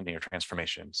particular linear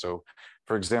transformation. So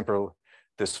for example,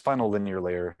 this final linear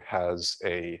layer has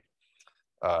a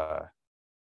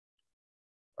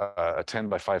 10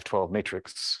 by 512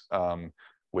 matrix,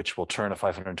 which will turn a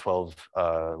 512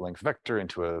 length vector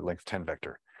into a length 10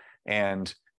 vector.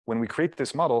 And when we create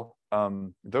this model,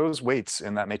 those weights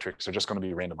in that matrix are just going to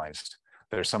be randomized.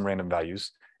 There's some random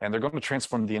values, and they're going to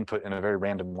transform the input in a very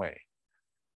random way.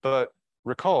 But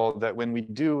recall that when we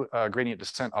do gradient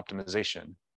descent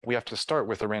optimization, we have to start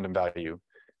with a random value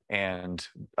and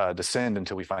descend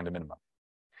until we find a minimum.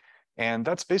 And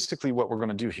that's basically what we're going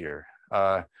to do here.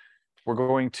 We're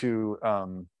going to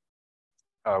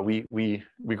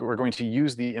we're going to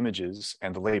use the images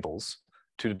and the labels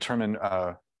to determine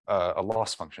a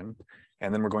loss function,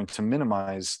 and then we're going to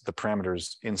minimize the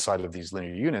parameters inside of these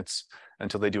linear units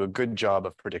until they do a good job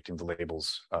of predicting the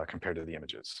labels compared to the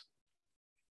images.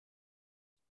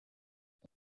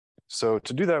 So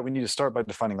to do that, we need to start by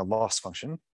defining a loss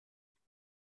function.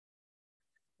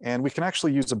 And we can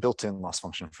actually use a built-in loss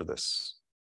function for this.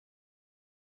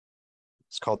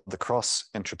 It's called the cross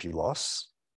entropy loss.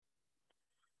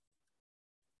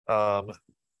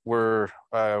 We're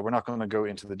not going to go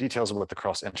into the details of what the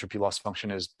cross entropy loss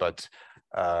function is, but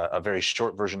a very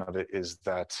short version of it is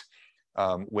that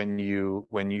when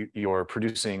you're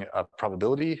producing a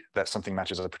probability that something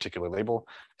matches a particular label,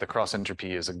 the cross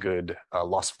entropy is a good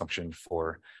loss function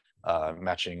for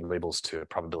matching labels to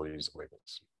probabilities of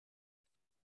labels.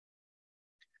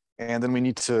 And then we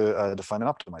need to define an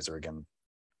optimizer again.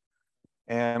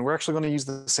 And we're actually going to use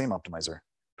the same optimizer,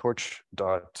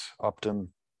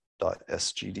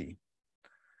 torch.optim.sgd.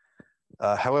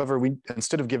 However,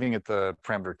 instead of giving it the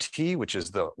parameter t, which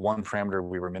is the one parameter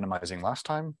we were minimizing last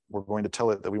time, we're going to tell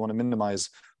it that we want to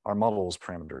minimize our model's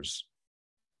parameters.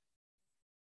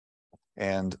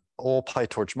 And all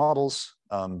PyTorch models,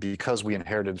 because we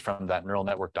inherited from that neural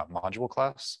network.module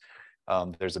class,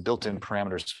 there's a built-in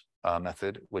parameters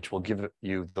method, which will give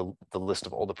you the list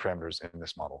of all the parameters in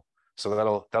this model. So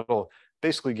that'll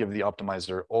basically give the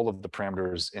optimizer all of the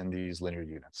parameters in these linear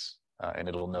units, and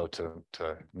it'll know to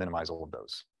minimize all of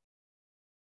those.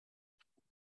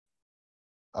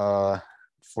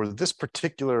 For this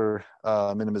particular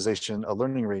minimization, a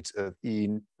learning rate of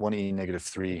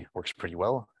E1E-3 works pretty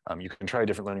well. You can try a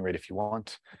different learning rate if you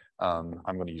want. I'm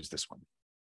going to use this one.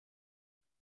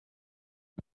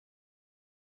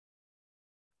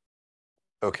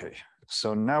 Okay,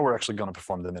 so now we're actually going to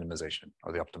perform the minimization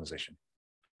or the optimization.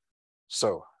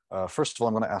 So first of all,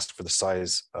 I'm going to ask for the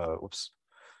size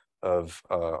of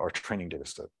our training data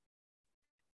set.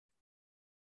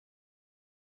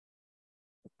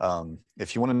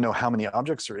 If you want to know how many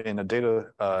objects are in a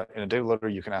data loader,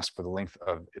 you can ask for the length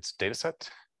of its data set.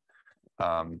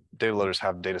 Data loaders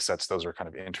have data sets. Those are kind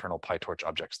of internal PyTorch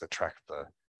objects that track the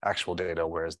actual data,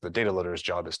 whereas the data loader's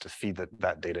job is to feed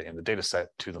that data in the data set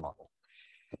to the model.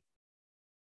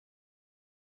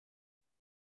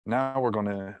 Now we're going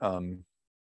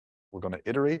to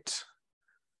iterate.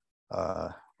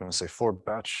 I'm going to say for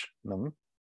batch num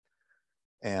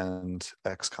and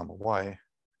x comma y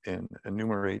in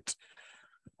enumerate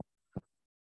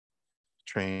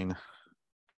train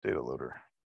data loader.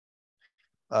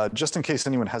 Just in case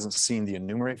anyone hasn't seen the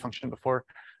enumerate function before,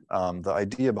 the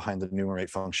idea behind the enumerate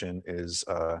function is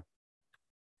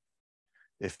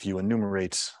if you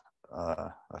enumerate,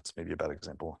 that's maybe a bad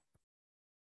example.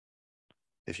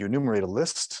 If you enumerate a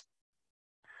list,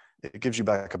 it gives you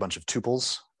back a bunch of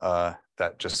tuples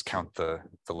that just count the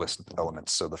list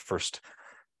elements. So the first,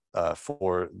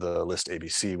 for the list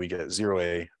ABC, we get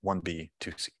 0A, 1B,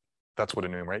 2C. That's what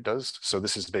enumerate does. So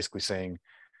this is basically saying,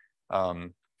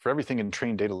 for everything in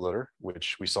train data loader,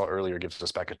 which we saw earlier gives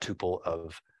us back a tuple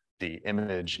of the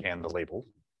image and the label.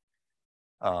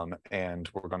 And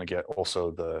we're going to get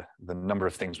also the number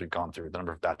of things we've gone through, the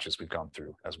number of batches we've gone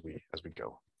through as we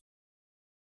go.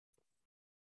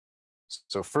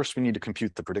 So first we need to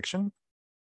compute the prediction.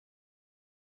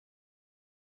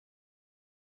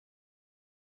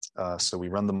 So we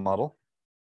run the model.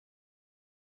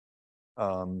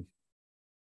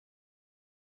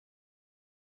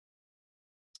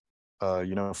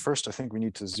 First I think we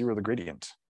need to zero the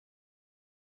gradient.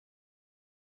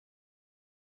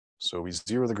 So we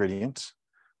zero the gradient,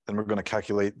 then we're going to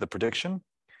calculate the prediction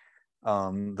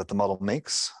that the model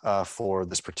makes for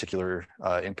this particular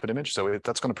input image. So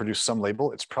that's going to produce some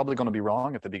label. It's probably going to be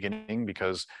wrong at the beginning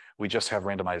because we just have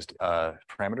randomized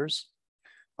parameters,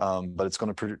 but it's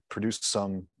going to produce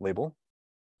some label.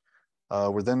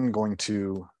 We're then going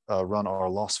to run our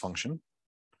loss function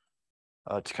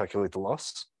to calculate the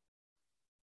loss.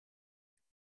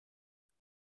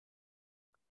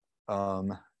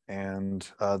 And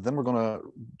then we're going to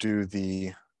do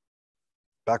the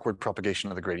backward propagation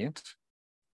of the gradient.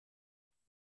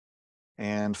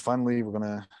 And finally, we're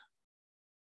going to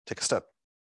take a step.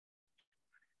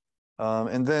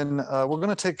 And then we're going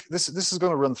to take this. This is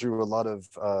going to run through a lot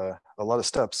of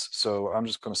steps. So I'm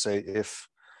just going to say if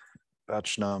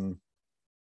batch num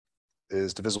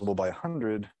is divisible by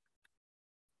 100,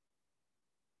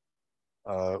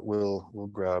 we'll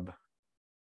grab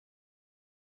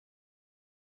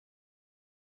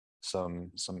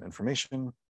some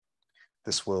information.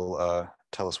 This will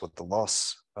tell us what the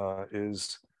loss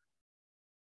is,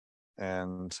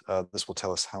 and this will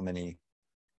tell us how many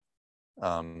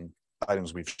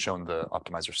items we've shown the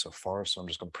optimizer so far. So I'm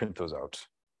just going to print those out.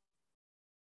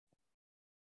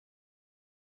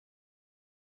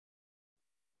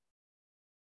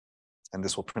 And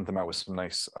this will print them out with some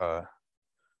nice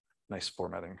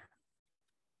formatting.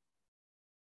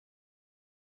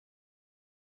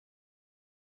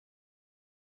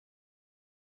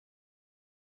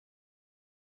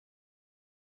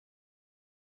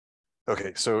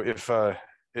 Okay, so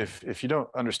if you don't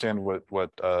understand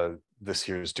what this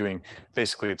here is doing,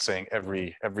 basically it's saying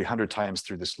every 100 times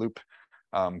through this loop,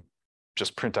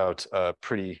 just print out a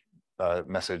pretty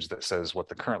message that says what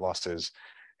the current loss is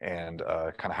and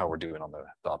kind of how we're doing on the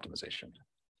optimization.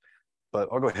 But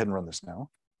I'll go ahead and run this now.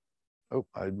 Oh,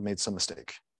 I made some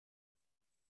mistake.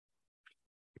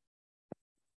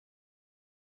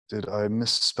 Did I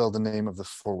misspell the name of the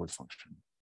forward function?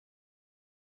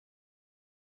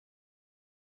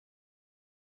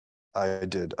 I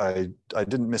did. I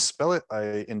didn't misspell it.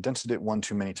 I indented it one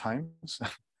too many times.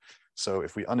 So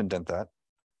if we unindent that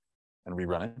and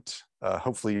rerun it,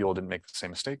 hopefully you all didn't make the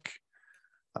same mistake.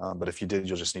 But if you did,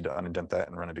 you'll just need to unindent that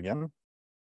and run it again.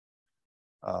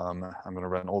 I'm going to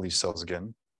run all these cells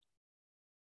again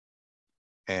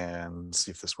and see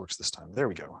if this works this time. There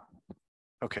we go.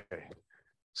 Okay.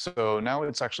 So now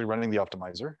it's actually running the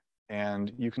optimizer.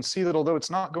 And you can see that although it's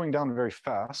not going down very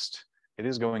fast, it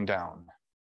is going down.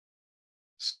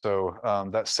 So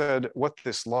that said, what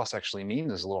this loss actually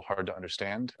means is a little hard to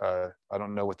understand. I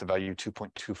don't know what the value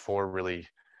 2.24 really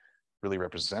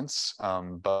represents,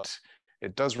 but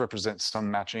it does represent some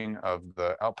matching of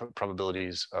the output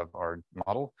probabilities of our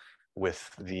model with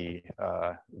the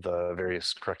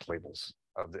various correct labels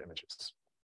of the images.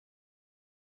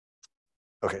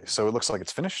 Okay, so it looks like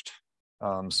it's finished.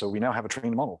 So we now have a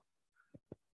trained model.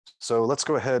 So let's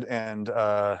go ahead and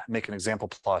make an example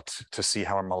plot to see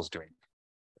how our model is doing.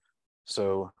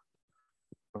 So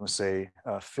I'm going to say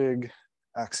fig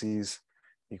axes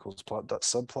equals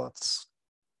plot.subplots.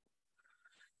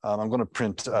 I'm going to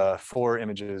print 4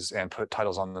 images and put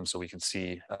titles on them so we can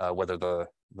see whether the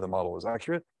model is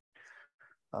accurate.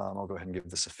 I'll go ahead and give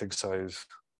this a fig size.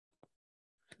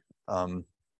 I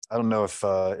don't know if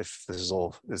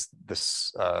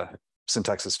this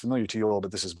syntax is familiar to you all,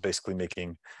 but this is basically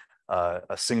making a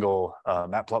single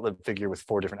matplotlib figure with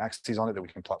 4 different axes on it that we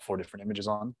can plot 4 different images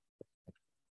on.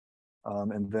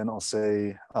 And then I'll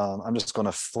say I'm just going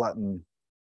to flatten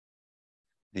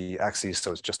the axes,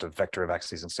 so it's just a vector of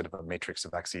axes instead of a matrix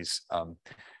of axes.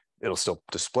 It'll still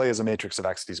display as a matrix of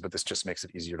axes, but this just makes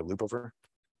it easier to loop over.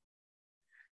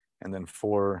 And then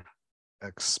for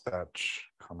x batch,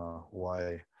 comma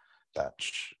y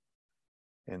batch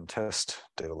in test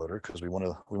data loader, because we want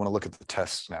to look at the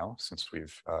tests now since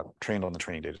we've trained on the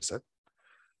training data set.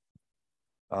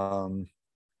 I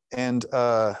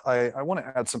want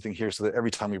to add something here so that every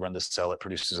time we run this cell, it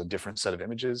produces a different set of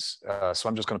images. So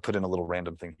I'm just going to put in a little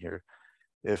random thing here.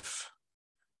 If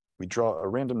we draw a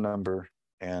random number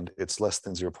and it's less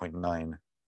than 0.9,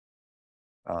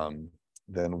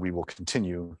 then we will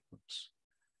continue,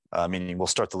 meaning we'll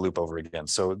start the loop over again.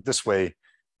 So this way,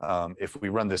 if we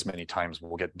run this many times,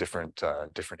 we'll get different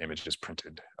images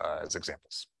printed as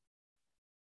examples.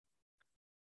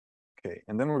 Okay,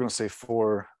 and then we're going to say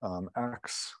for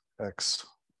x,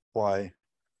 y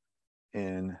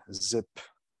in zip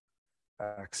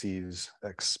axes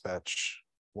x batch,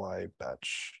 y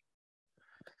batch.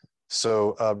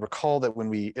 So recall that when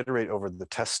we iterate over the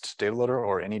test data loader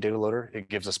or any data loader, it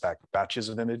gives us back batches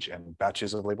of image and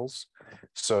batches of labels.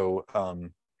 So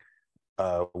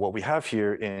what we have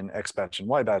here in x batch and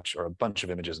y batch are a bunch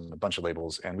of images and a bunch of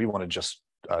labels, and we want to just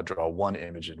draw 1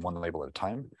 image and 1 label at a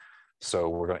time. So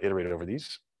we're going to iterate over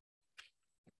these.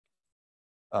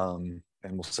 And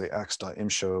we'll say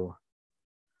x.imshow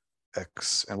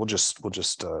x, and we'll just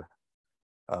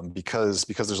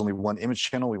because there's only 1 image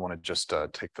channel, we want to just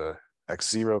take the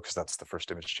x0 because that's the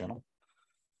first image channel.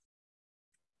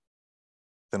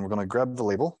 Then we're going to grab the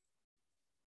label.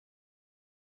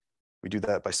 We do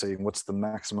that by saying what's the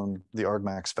maximum, the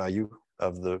argmax value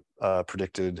of the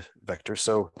predicted vector.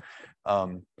 So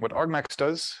what argmax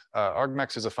does,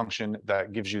 argmax is a function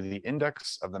that gives you the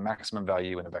index of the maximum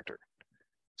value in a vector.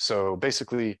 So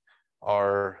basically,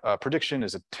 our prediction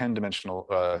is a 10-dimensional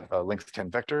length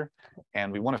 10 vector,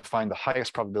 and we want to find the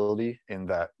highest probability in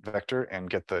that vector and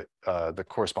get the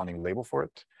corresponding label for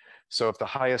it. So if the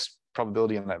highest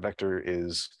probability in that vector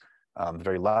is the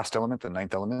very last element, the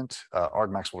 9th element,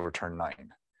 argmax will return 9.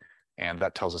 And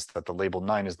that tells us that the label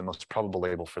 9 is the most probable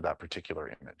label for that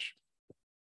particular image.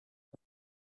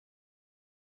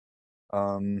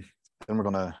 Then we're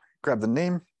going to grab the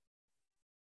name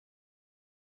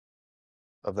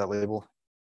of that label.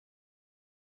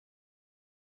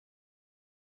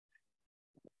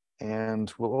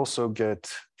 And we'll also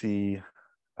get the,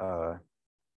 the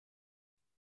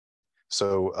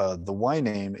Y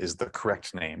name is the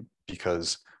correct name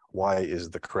because Y is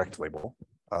the correct label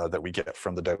that we get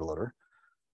from the data loader.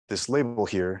 This label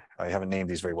here, I haven't named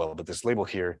these very well, but this label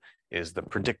here is the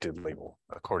predicted label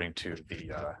according to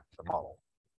the model.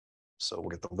 So we'll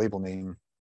get the label name.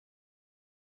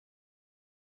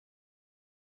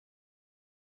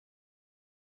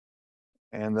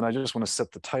 And then I just want to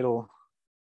set the title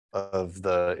of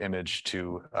the image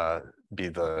to be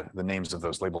the names of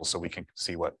those labels so we can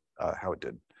see what how it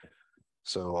did.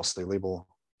 So I'll say label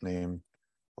name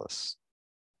plus.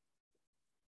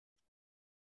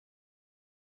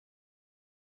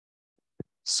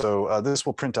 So this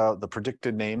will print out the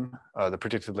predicted name, the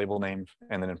predicted label name,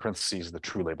 and then in parentheses, the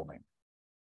true label name.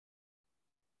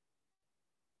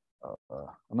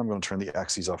 And I'm going to turn the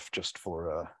axes off just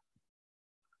for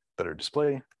better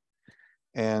display.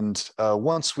 And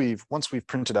once we've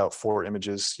printed out 4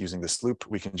 images using this loop,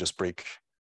 we can just break.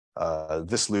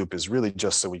 This loop is really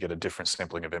just so we get a different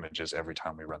sampling of images every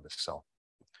time we run this cell.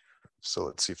 So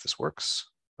let's see if this works.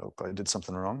 Oh, I did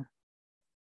something wrong.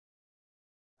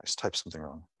 I just typed something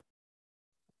wrong.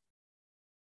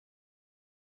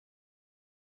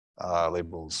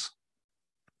 Labels.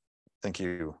 Thank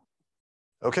you.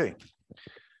 Okay.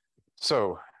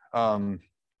 So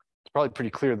it's probably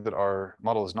pretty clear that our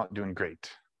model is not doing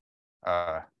great.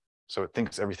 So it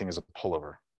thinks everything is a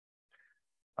pullover.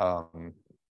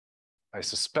 I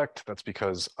suspect that's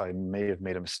because I may have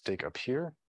made a mistake up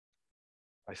here.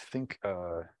 I think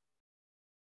I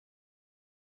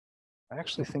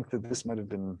actually think that this might have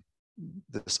been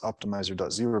this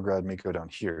optimizer.0grad may go down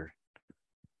here.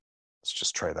 Let's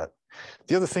just try that.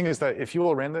 The other thing is that if you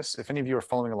all ran this, if any of you are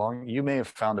following along, you may have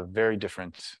found a very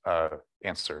different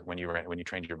answer when you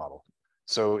trained your model.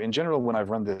 So in general, when I've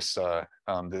run this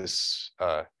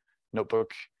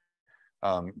notebook,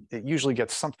 it usually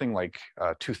gets something like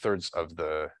 2/3 of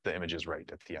the images right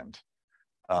at the end.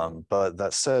 But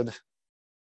that said,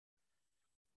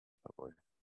 oh boy.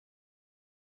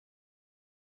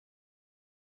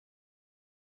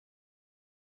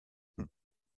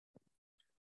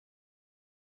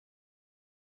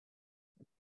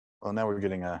 Well, now we're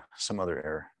getting some other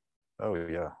error. Oh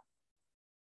yeah.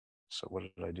 So what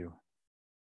did I do?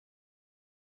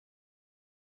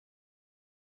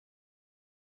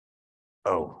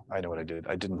 Oh, I know what I did.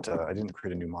 I didn't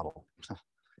create a new model.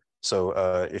 So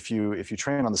if you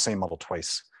train on the same model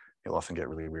twice, you'll often get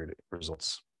really weird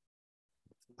results.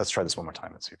 Let's try this one more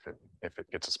time and see if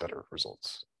it gets us better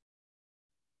results.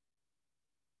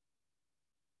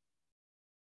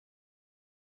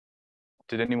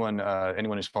 Did anyone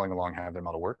who's following along have their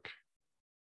model work?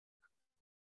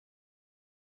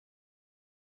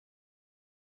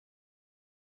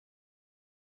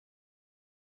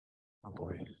 Oh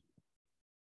boy.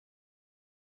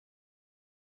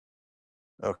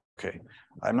 Okay,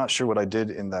 I'm not sure what I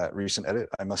did in that recent edit.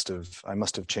 I must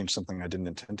have changed something I didn't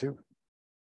intend to.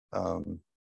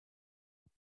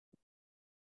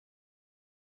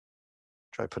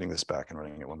 Try putting this back and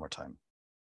running it one more time.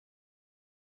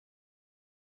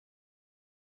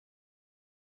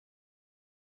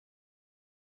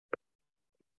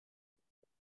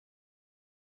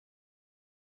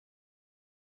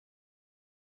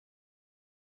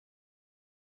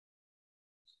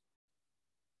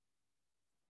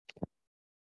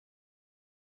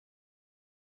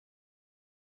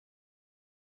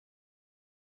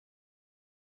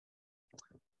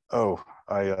 Oh,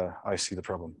 I see the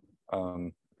problem.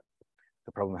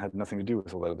 The problem had nothing to do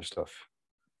with all that other stuff.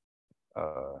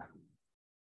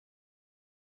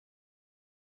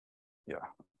 Yeah.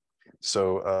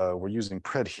 So we're using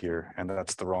pred here, and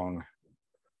that's the wrong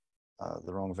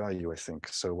value, I think.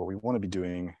 So what we want to be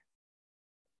doing.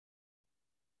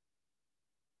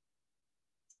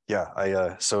 Yeah,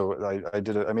 I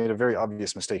made a very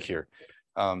obvious mistake here.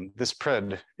 This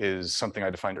pred is something I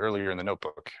defined earlier in the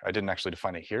notebook. I didn't actually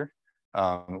define it here.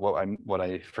 What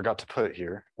I forgot to put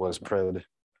here was pred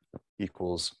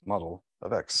equals model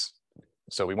of X.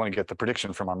 So we want to get the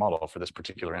prediction from our model for this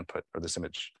particular input or this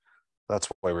image. That's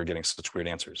why we're getting such weird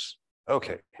answers.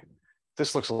 Okay,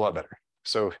 this looks a lot better.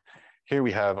 So here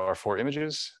we have our 4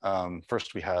 images.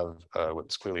 First, we have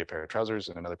what's clearly a pair of trousers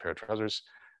and another pair of trousers.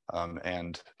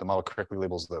 And the model correctly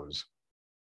labels those.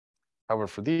 However,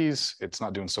 for these, it's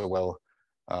not doing so well.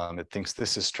 It thinks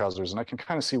this is trousers, and I can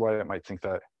kind of see why it might think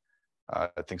that.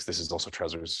 It thinks this is also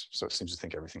trousers, so it seems to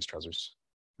think everything's trousers.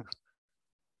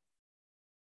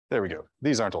 There we go.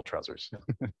 These aren't all trousers.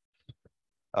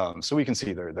 So we can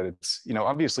see there that it's,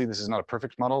 obviously this is not a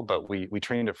perfect model, but we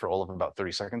trained it for all of about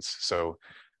 30 seconds. So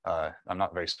I'm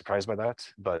not very surprised by that,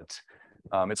 but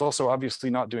it's also obviously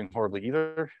not doing horribly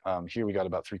either. Here we got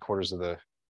about 3/4 of the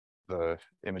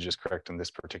images correct in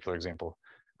this particular example.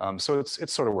 So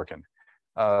it's sort of working.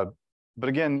 But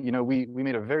again, we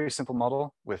made a very simple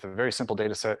model with a very simple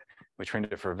data set. We trained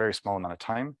it for a very small amount of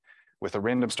time with a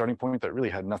random starting point that really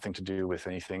had nothing to do with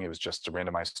anything. It was just a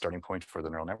randomized starting point for the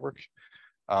neural network.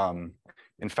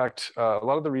 In fact, a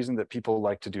lot of the reason that people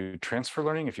like to do transfer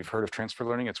learning, if you've heard of transfer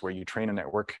learning, it's where you train a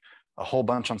network a whole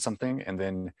bunch on something, and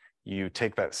then you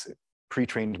take that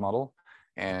pre-trained model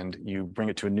and you bring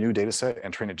it to a new data set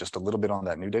and train it just a little bit on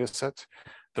that new data set.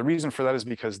 The reason for that is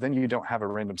because then you don't have a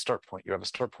random start point. You have a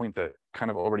start point that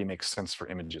kind of already makes sense for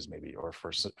images maybe, or for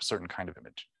a certain kind of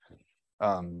image.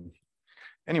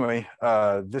 Anyway,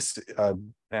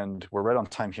 and we're right on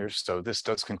time here. So this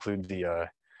does conclude the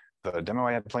demo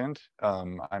I had planned.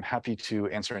 I'm happy to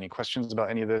answer any questions about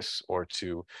any of this, or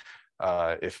to,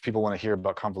 if people want to hear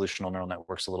about convolutional neural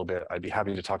networks a little bit, I'd be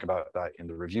happy to talk about that in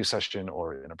the review session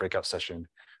or in a breakout session,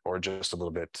 or just a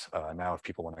little bit now if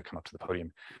people want to come up to the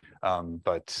podium.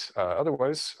 But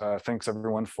otherwise, thanks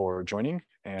everyone for joining.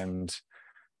 And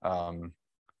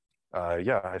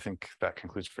yeah, I think that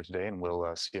concludes for today, and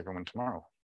we'll see everyone tomorrow.